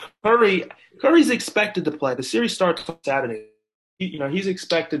because Curry's expected to play. The series starts on Saturday. He's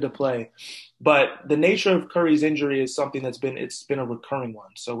expected to play, but the nature of Curry's injury is something it's been a recurring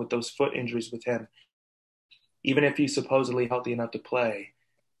one. So with those foot injuries with him, even if he's supposedly healthy enough to play,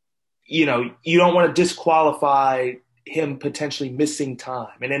 you don't want to disqualify him potentially missing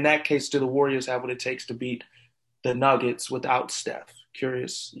time. And in that case, do the Warriors have what it takes to beat the Nuggets without Steph?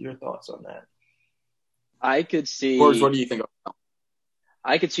 Curious your thoughts on that. I could see. What do you think?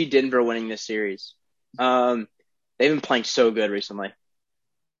 I could see Denver winning this series. They've been playing so good recently.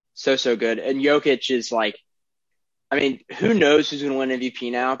 So good. And Jokic is like, I mean, who knows who's going to win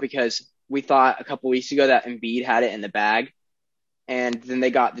MVP now, because we thought a couple weeks ago that Embiid had it in the bag, and then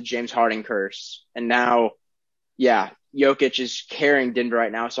they got the James Harden curse. And now, yeah, Jokic is carrying Denver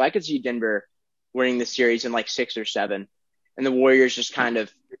right now. So I could see Denver winning the series in like 6 or 7, and the Warriors just kind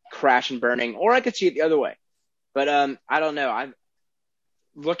of crash and burning. Or I could see it the other way. But I don't know. I'm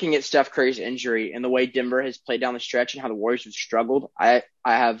looking at Steph Curry's injury and the way Denver has played down the stretch and how the Warriors have struggled. I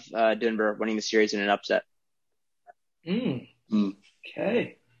have Denver winning the series in an upset.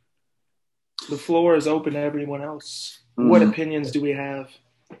 Okay. The floor is open to everyone else. What opinions do we have?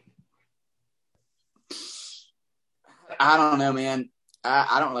 I don't know, man.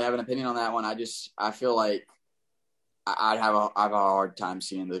 I don't really have an opinion on that one. I feel like I have a hard time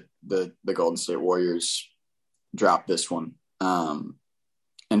seeing the Golden State Warriors drop this one.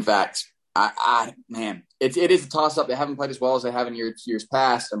 In fact, man, it is a toss up. They haven't played as well as they have in years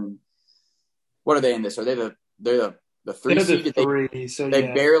past. I mean, what are they in this? Are they the 3 seed?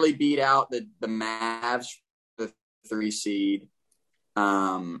 They barely beat out the Mavs, the 3 seed.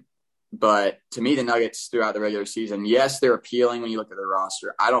 But to me, the Nuggets throughout the regular season, yes, they're appealing when you look at their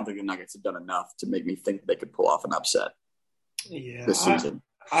roster. I don't think the Nuggets have done enough to make me think they could pull off an upset this season.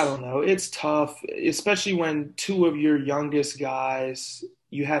 I don't know. It's tough, especially when 2 of your youngest guys,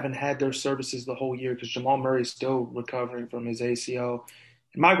 you haven't had their services the whole year, because Jamal Murray's still recovering from his ACL.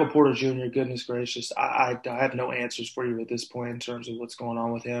 And Michael Porter Jr., goodness gracious, I have no answers for you at this point in terms of what's going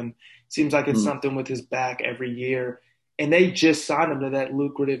on with him. Seems like it's something with his back every year. And they just signed him to that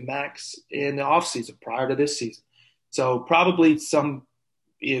lucrative max in the offseason prior to this season. So probably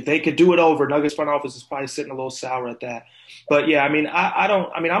if they could do it over, Nuggets front office is probably sitting a little sour at that. But yeah, I mean,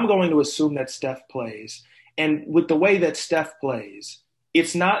 I'm going to assume that Steph plays. And with the way that Steph plays,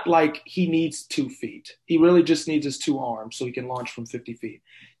 it's not like he needs 2 feet. He really just needs his 2 arms so he can launch from 50 feet.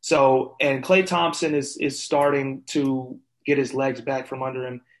 So, and Klay Thompson is starting to get his legs back from under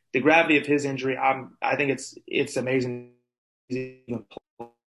him. The gravity of his injury, I think it's amazing.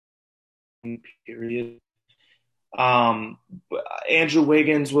 Period. Andrew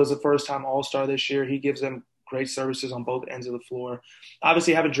Wiggins was a first-time All-Star this year. He gives them great services on both ends of the floor.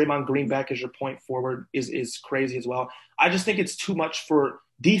 Obviously, having Draymond Green back as your point forward is crazy as well. I just think it's too much for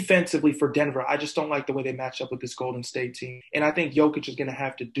defensively for Denver. I just don't like the way they match up with this Golden State team. And I think Jokic is going to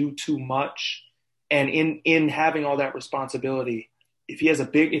have to do too much. And in having all that responsibility, if he has a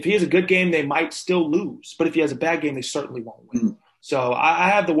good game, they might still lose. But if he has a bad game, they certainly won't win. So I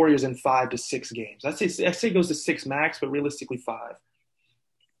have the Warriors in 5 to 6 games. I say it goes to 6 max, but realistically 5.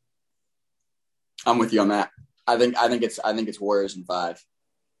 I'm with you on that. I think it's Warriors in 5.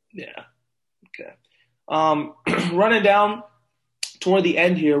 Yeah. Okay. Running down toward the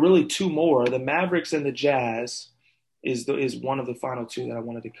end here, really 2 more. The Mavericks and the Jazz is one of the final 2 that I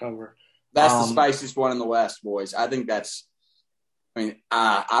wanted to cover. That's the spiciest one in the West, boys. I think that's. I mean,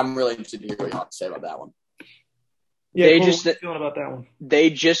 I'm really interested to hear what you have to say about that one. Yeah, what are you feeling about that one? They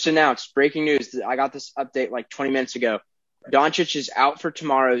just announced breaking news. I got this update like 20 minutes ago. Doncic is out for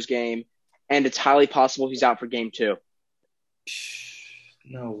tomorrow's game, and it's highly possible he's out for game 2.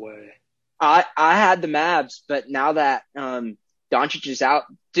 No way. I had the Mavs, but now that Doncic is out,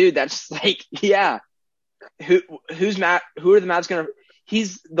 dude, that's like, yeah. Who are the Mavs gonna?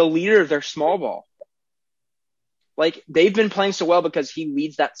 He's the leader of their small ball. Like, they've been playing so well because he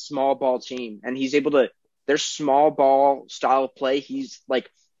leads that small ball team, and he's able to. Their small ball style of play, he's like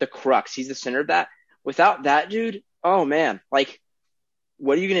the crux. He's the center of that. Without that dude, oh man, like,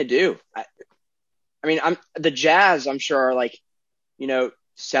 what are you gonna do? I mean, the Jazz, I'm sure, are like,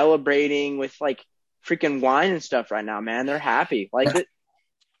 celebrating with like freaking wine and stuff right now, man. They're happy. Let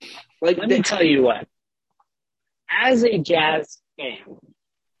me tell you what. As a Jazz fan,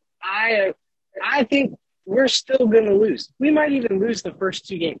 I think we're still going to lose. We might even lose the first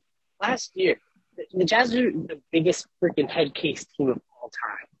 2 games. Last year, the Jazz are the biggest freaking head case team of all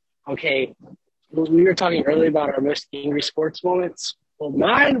time. Okay, we were talking earlier about our most angry sports moments. Well,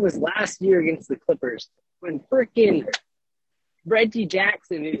 mine was last year against the Clippers when freaking Reggie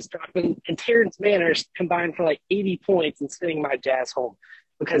Jackson is dropping and Terrence Mann combined for like 80 points and sending my Jazz home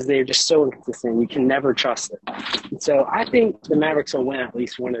because they're just so inconsistent. You can never trust them. And so I think the Mavericks will win at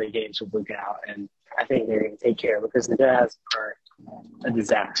least one of the games with Luka out, and I think they're going to take care of it because the Jazz are a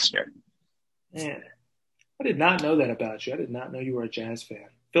disaster. Man, I did not know that about you. I did not know you were a Jazz fan.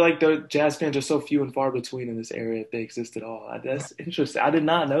 I feel like the Jazz fans are so few and far between in this area if they exist at all. That's interesting. I did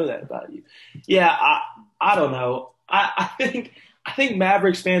not know that about you. Yeah, I don't know. I think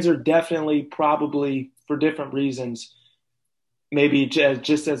Mavericks fans are definitely, probably for different reasons, maybe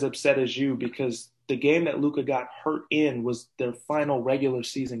just as upset as you, because the game that Luka got hurt in was their final regular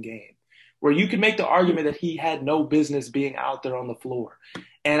season game, where you could make the argument that he had no business being out there on the floor.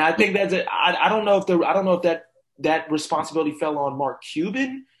 And I think that's it. I don't know if that responsibility fell on Mark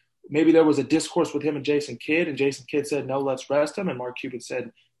Cuban. Maybe there was a discourse with him and Jason Kidd, and Jason Kidd said, no, let's rest him. And Mark Cuban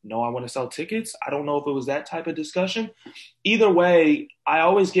said, no, I want to sell tickets. I don't know if it was that type of discussion. Either way, I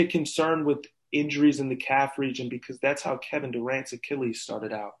always get concerned with injuries in the calf region, because that's how Kevin Durant's Achilles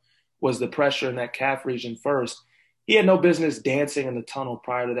started out, was the pressure in that calf region first. He had no business dancing in the tunnel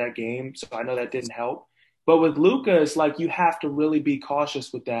prior to that game, so I know that didn't help. But with Luka, it's like you have to really be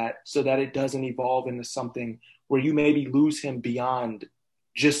cautious with that so that it doesn't evolve into something where you maybe lose him beyond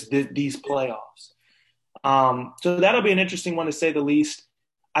just these playoffs. So that'll be an interesting one, to say the least.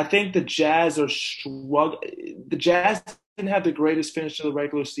 I think the Jazz are struggling. The Jazz didn't have the greatest finish to the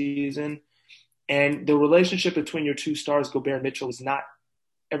regular season, and the relationship between your two stars, Gobert and Mitchell, is not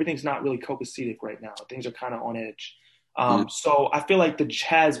 – everything's not really copacetic right now. Things are kind of on edge. So I feel like the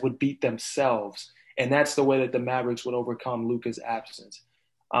Jazz would beat themselves, and that's the way that the Mavericks would overcome Luka's absence.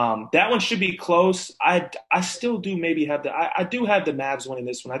 That one should be close. I still do maybe have I do have the Mavs winning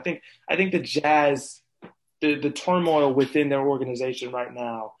this one. I think the Jazz, the turmoil within their organization right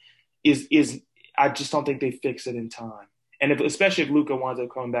now is I just don't think they fix it in time. And especially if Luka winds up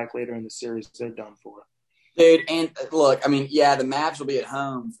coming back later in the series, they're done for. Dude, and look, I mean, yeah, the Mavs will be at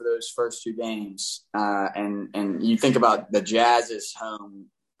home for those first two games. And you think about the Jazz's home,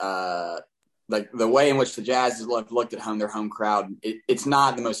 like the way in which the Jazz has looked at home, their home crowd, it's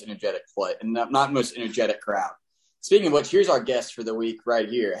not the most energetic play and not the most energetic crowd. Speaking of which, here's our guest for the week right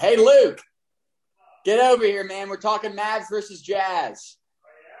here. Hey, Luke, get over here, man. We're talking Mavs versus Jazz.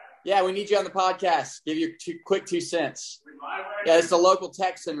 Yeah, we need you on the podcast. Give you quick 2 cents. Yeah, it's the local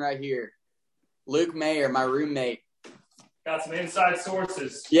Texan right here. Luke Mayer, my roommate. Got some inside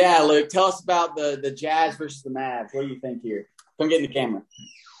sources. Yeah, Luke, tell us about the Jazz versus the Mavs. What do you think here? Come get in the camera.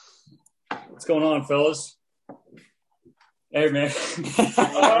 What's going on, fellas? Hey, man.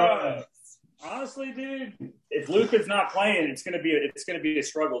 Honestly, dude, if Luka's not playing, it's gonna be a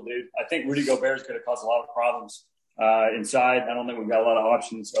struggle, dude. I think Rudy Gobert is gonna cause a lot of problems inside. I don't think we've got a lot of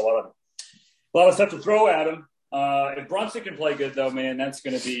options, a lot of stuff to throw at him. If Brunson can play good, though, man, that's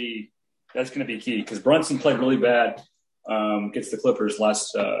gonna be key, because Brunson played really bad against the Clippers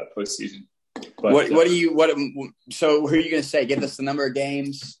last postseason. But, so who are you gonna say? Give us the number of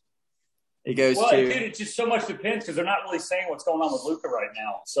games it goes to. Dude, it just so much depends, because they're not really saying what's going on with Luka right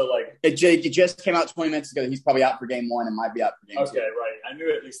now. So, like, it just came out 20 minutes ago. He's probably out for game one and might be out for game two. Okay, right. I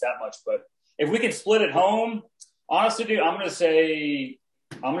knew at least that much. But if we can split at home, honestly, dude, I'm gonna say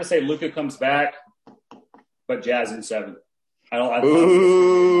Luka comes back, but Jazz in 7.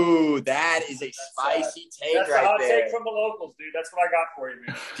 Ooh, that is a spicy take right there. That's a hot take from the locals, dude. That's what I got for you,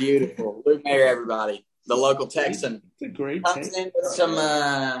 man. Beautiful. Luke Mayer, everybody. The local Texan. It's a great take. take. With some,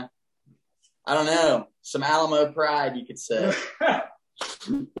 I don't know, some Alamo pride, you could say. But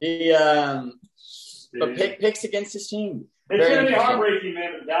picks against his team. It's going to be heartbreaking,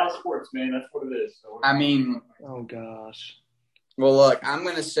 man, but Dallas sports, man. That's what it is. So I mean. Oh, gosh. Well, look, I'm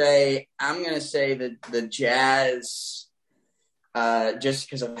gonna say that the Jazz, just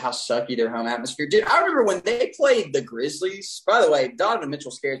because of how sucky their home atmosphere. Dude, I remember when they played the Grizzlies. By the way, Donovan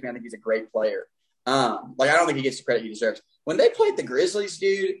Mitchell scares me. I think he's a great player. I don't think he gets the credit he deserves. When they played the Grizzlies,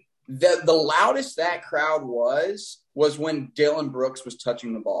 dude, the loudest that crowd was when Dylan Brooks was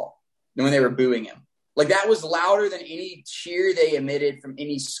touching the ball and when they were booing him. Like, that was louder than any cheer they emitted from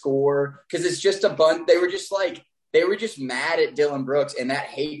any score, because it's just a bunch. They were just mad at Dylan Brooks, and that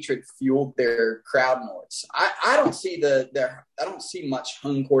hatred fueled their crowd noise. I don't see I don't see much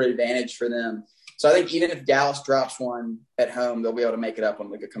home court advantage for them. So I think even if Dallas drops one at home, they'll be able to make it up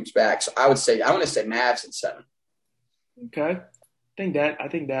when Luka comes back. So I want to say Mavs in 7. Okay. I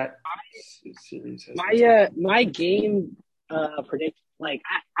think that series has my game prediction, like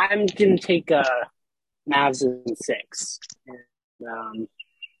I'm gonna take Mavs in 6,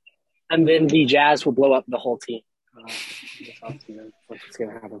 and then the Jazz will blow up the whole team. What's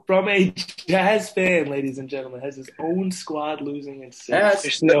going to happen? From a Jazz fan, ladies and gentlemen, has his own squad losing in 6.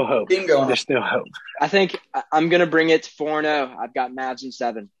 There's no hope. There's no hope. I think I'm going to bring it to 4-0. I've got Mavs in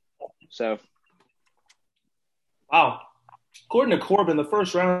 7. So, wow. According to Corbin, the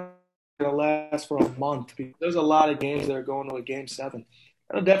first round is going to last for a month. There's a lot of games that are going to a game 7.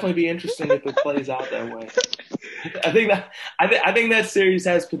 It'll definitely be interesting if it plays out that way. I think that series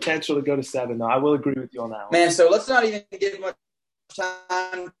has potential to go to 7, though. I will agree with you on that one. Man, so let's not even give much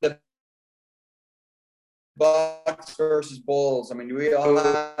time to Bucks versus Bulls. I mean, do we all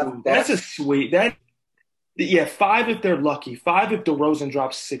have that's a sweet Yeah, 5 if they're lucky. 5 if DeRozan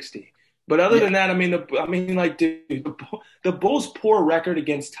drops 60. But other than that, dude, the Bulls' poor record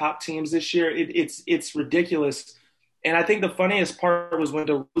against top teams this year, it's ridiculous. And I think the funniest part was when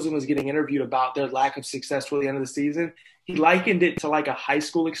DeRozan was getting interviewed about their lack of success toward the end of the season. He likened it to like a high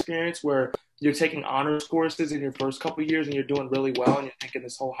school experience where you're taking honors courses in your first couple of years and you're doing really well and you're thinking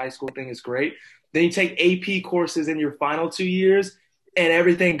this whole high school thing is great. Then you take AP courses in your final 2 years and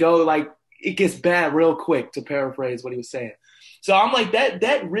everything it gets bad real quick, to paraphrase what he was saying. So I'm like,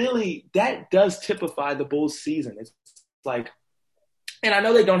 that does typify the Bulls season. It's like, and I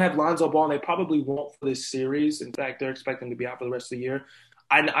know they don't have Lonzo Ball and they probably won't for this series. In fact, they're expecting to be out for the rest of the year.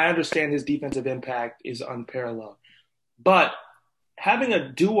 I understand his defensive impact is unparalleled. But having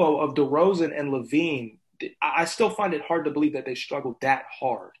a duo of DeRozan and LaVine, I still find it hard to believe that they struggled that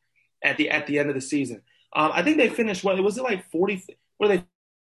hard at the end of the season. I think they finished, was it like 40, were they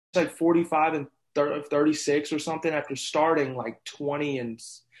like 45 and 36 or something after starting like 20 and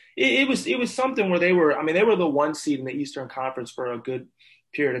it was something where they were the 1 seed in the Eastern Conference for a good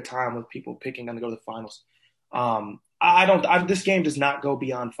period of time with people picking them to go to the finals. This game does not go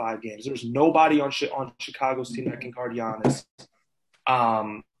beyond 5 games. There's nobody on Chicago's team that can guard Giannis.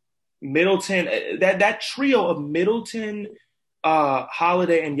 Middleton, that trio of Middleton,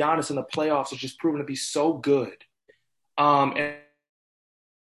 Holiday, and Giannis in the playoffs has just proven to be so good. And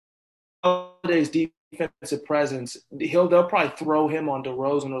Holiday's defensive presence, they'll probably throw him on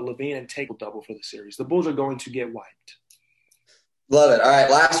DeRozan or LaVine and take a double for the series. The Bulls are going to get wiped. Love it. All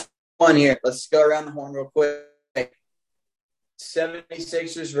right, last one here. Let's go around the horn real quick.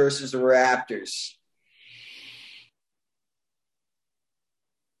 76ers versus the Raptors.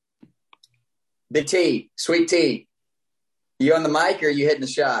 Big T, Sweet T. You on the mic or are you hitting the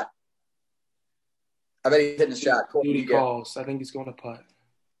shot? I bet he's hitting the shot. Cool. Duty calls. I think he's going to putt.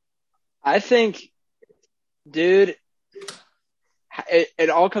 I think, dude, it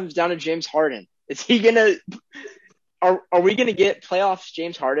all comes down to James Harden. Is he gonna? Are we gonna get playoffs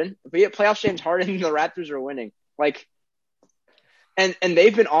James Harden? If we get playoffs James Harden, the Raptors are winning. And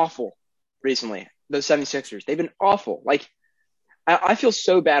they've been awful recently. The 76ers, they've been awful. I feel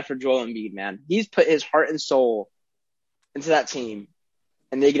so bad for Joel Embiid, man. He's put his heart and soul into that team,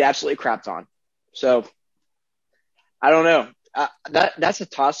 and they get absolutely crapped on. So I don't know. That's a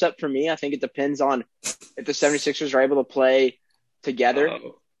toss-up for me. I think it depends on if the 76ers are able to play together.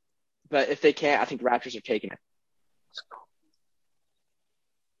 But if they can't, I think the Raptors are taking it.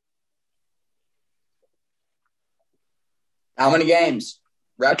 How many games?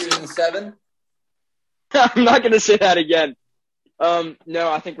 Raptors in 7? I'm not going to say that again. No,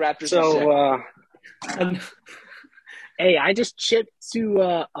 I think Raptors in 6. Hey, I just chipped to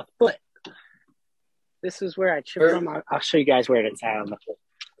a foot. This is where I chipped from. I'll show you guys where it's at on the foot.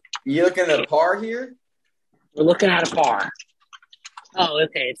 You looking at a par here? We're looking at a par. Oh,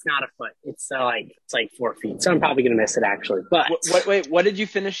 okay. It's not a foot. It's like 4 feet. So I'm probably gonna miss it actually. But wait, what did you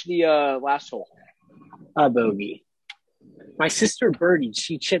finish the last hole? A bogey. My sister birdied.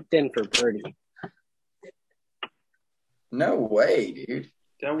 She chipped in for birdie. No way, dude.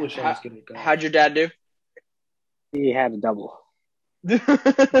 I wish I was gonna go. How'd your dad do? He had a double. All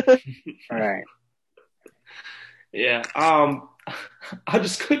right. Yeah. I'll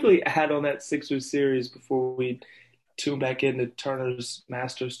just quickly add on that Sixers series before we tune back into Turner's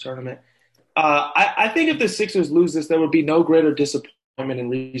Masters tournament. I think if the Sixers lose this, there would be no greater disappointment in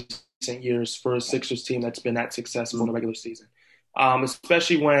recent years for a Sixers team that's been that successful in the regular season.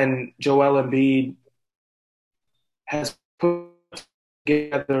 Especially when Joel Embiid has put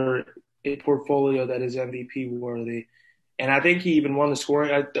together a portfolio that is MVP worthy. And I think he even won the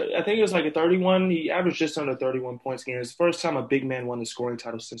scoring. I think it was like a 31. He averaged just under 31 points a game. It's the first time a big man won the scoring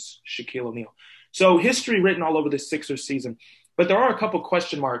title since Shaquille O'Neal. So history written all over the Sixers season. But there are a couple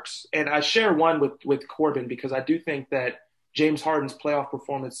question marks. And I share one with Corbin because I do think that James Harden's playoff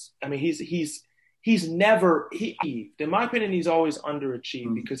performance, he's never – in my opinion, he's always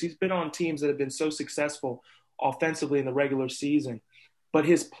underachieved because he's been on teams that have been so successful offensively in the regular season. But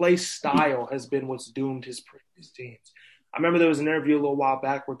his play style has been what's doomed his previous teams. I remember there was an interview a little while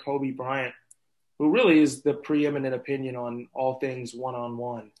back where Kobe Bryant, who really is the preeminent opinion on all things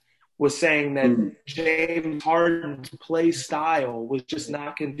one-on-one, was saying that James Harden's play style was just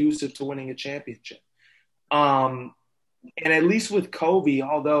not conducive to winning a championship. And at least with Kobe,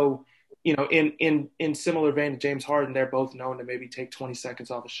 although, in similar vein to James Harden, they're both known to maybe take 20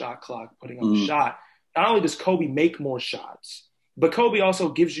 seconds off the shot clock, putting up a shot. Not only does Kobe make more shots, but Kobe also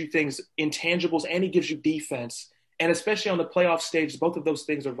gives you things, intangibles, and he gives you defense. And especially on the playoff stage, both of those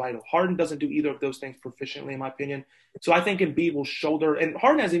things are vital. Harden doesn't do either of those things proficiently, in my opinion. So I think Embiid will shoulder – and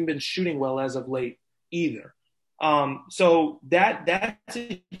Harden hasn't even been shooting well as of late either. So that's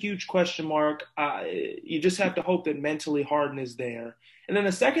a huge question mark. You just have to hope that mentally Harden is there. And then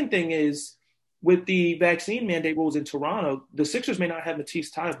the second thing is, with the vaccine mandate rules in Toronto, the Sixers may not have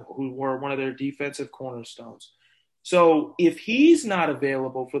Matisse Thybulle, who were one of their defensive cornerstones. So if he's not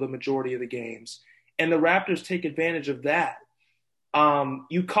available for the majority of the games and the Raptors take advantage of that,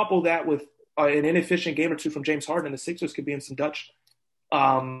 you couple that with an inefficient game or two from James Harden, and the Sixers could be in some Dutch.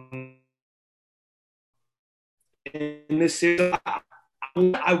 In this series,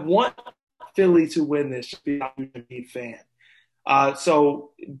 I want Philly to win this just because I'm a big fan.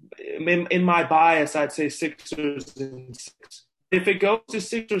 So in my bias, I'd say Sixers in 6. If it goes to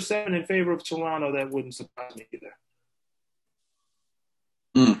 6 or 7 in favor of Toronto, that wouldn't surprise me either.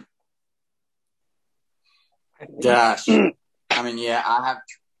 Gosh, I mean, I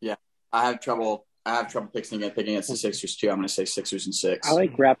have trouble picking against the Sixers too. I'm going to say Sixers in 6. I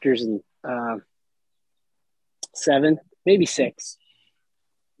like Raptors in 7, maybe 6,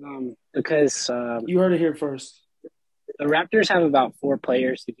 because you heard it here first. The Raptors have about 4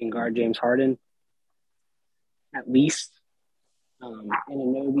 players who can guard James Harden, at least.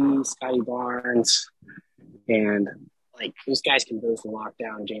 Anunoby, Scotty Barnes, and those guys can both lock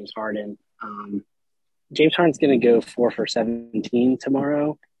down James Harden. James Harden's going to go 4 for 17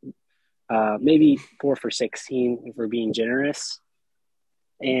 tomorrow, maybe 4 for 16 if we're being generous.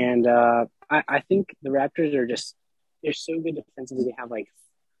 And I think the Raptors they're so good defensively. They have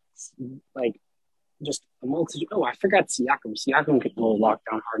just a multitude. Oh, I forgot Siakam. Siakam will lock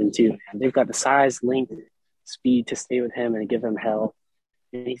down Harden too, man. They've got the size, length, speed to stay with him and give him hell.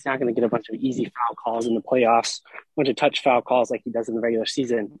 And he's not going to get a bunch of easy foul calls in the playoffs, a bunch of touch foul calls like he does in the regular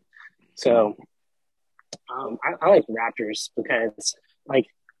season. So I like the Raptors because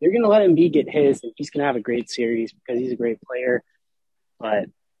they're going to let Embiid get his, and he's going to have a great series because he's a great player. But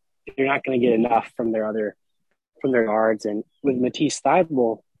you're not going to get enough from their guards. And with Matisse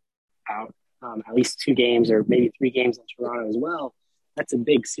Thybulle out, at least 2 games or maybe 3 games in Toronto as well, that's a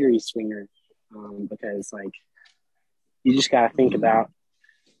big series swinger because you just got to think about,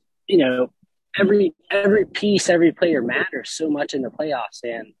 every piece, every player matters so much in the playoffs,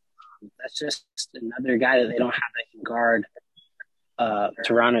 and that's just another guy that they don't have that can guard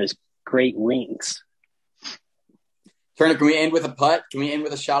Toronto's great wings. Turner, can we end with a putt? Can we end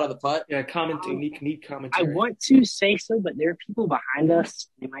with a shot of the putt? Yeah, neat commentary. I want to say so, but there are people behind us.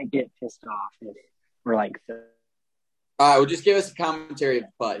 They might get pissed off if we're all right, well, just give us a commentary of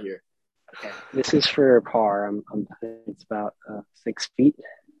the putt here. Okay, this is for par. It's about 6 feet,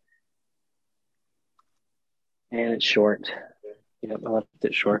 and it's short. Yep, I left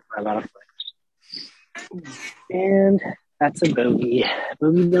it short by about a foot, and that's a bogey.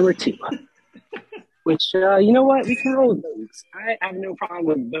 Bogey number 2. Which, you know what? We can roll with bogeys. I have no problem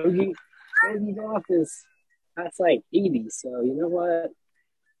with bogey. Bogey golf that's 80. So, you know what?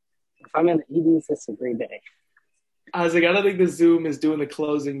 If I'm in the 80s, it's a great day. Isaac, I don't think the Zoom is doing the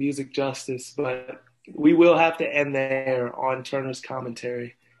closing music justice, but we will have to end there on Turner's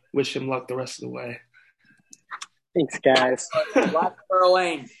commentary. Wish him luck the rest of the way. Thanks, guys. Black Pearl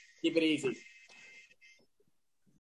Lane. Keep it easy.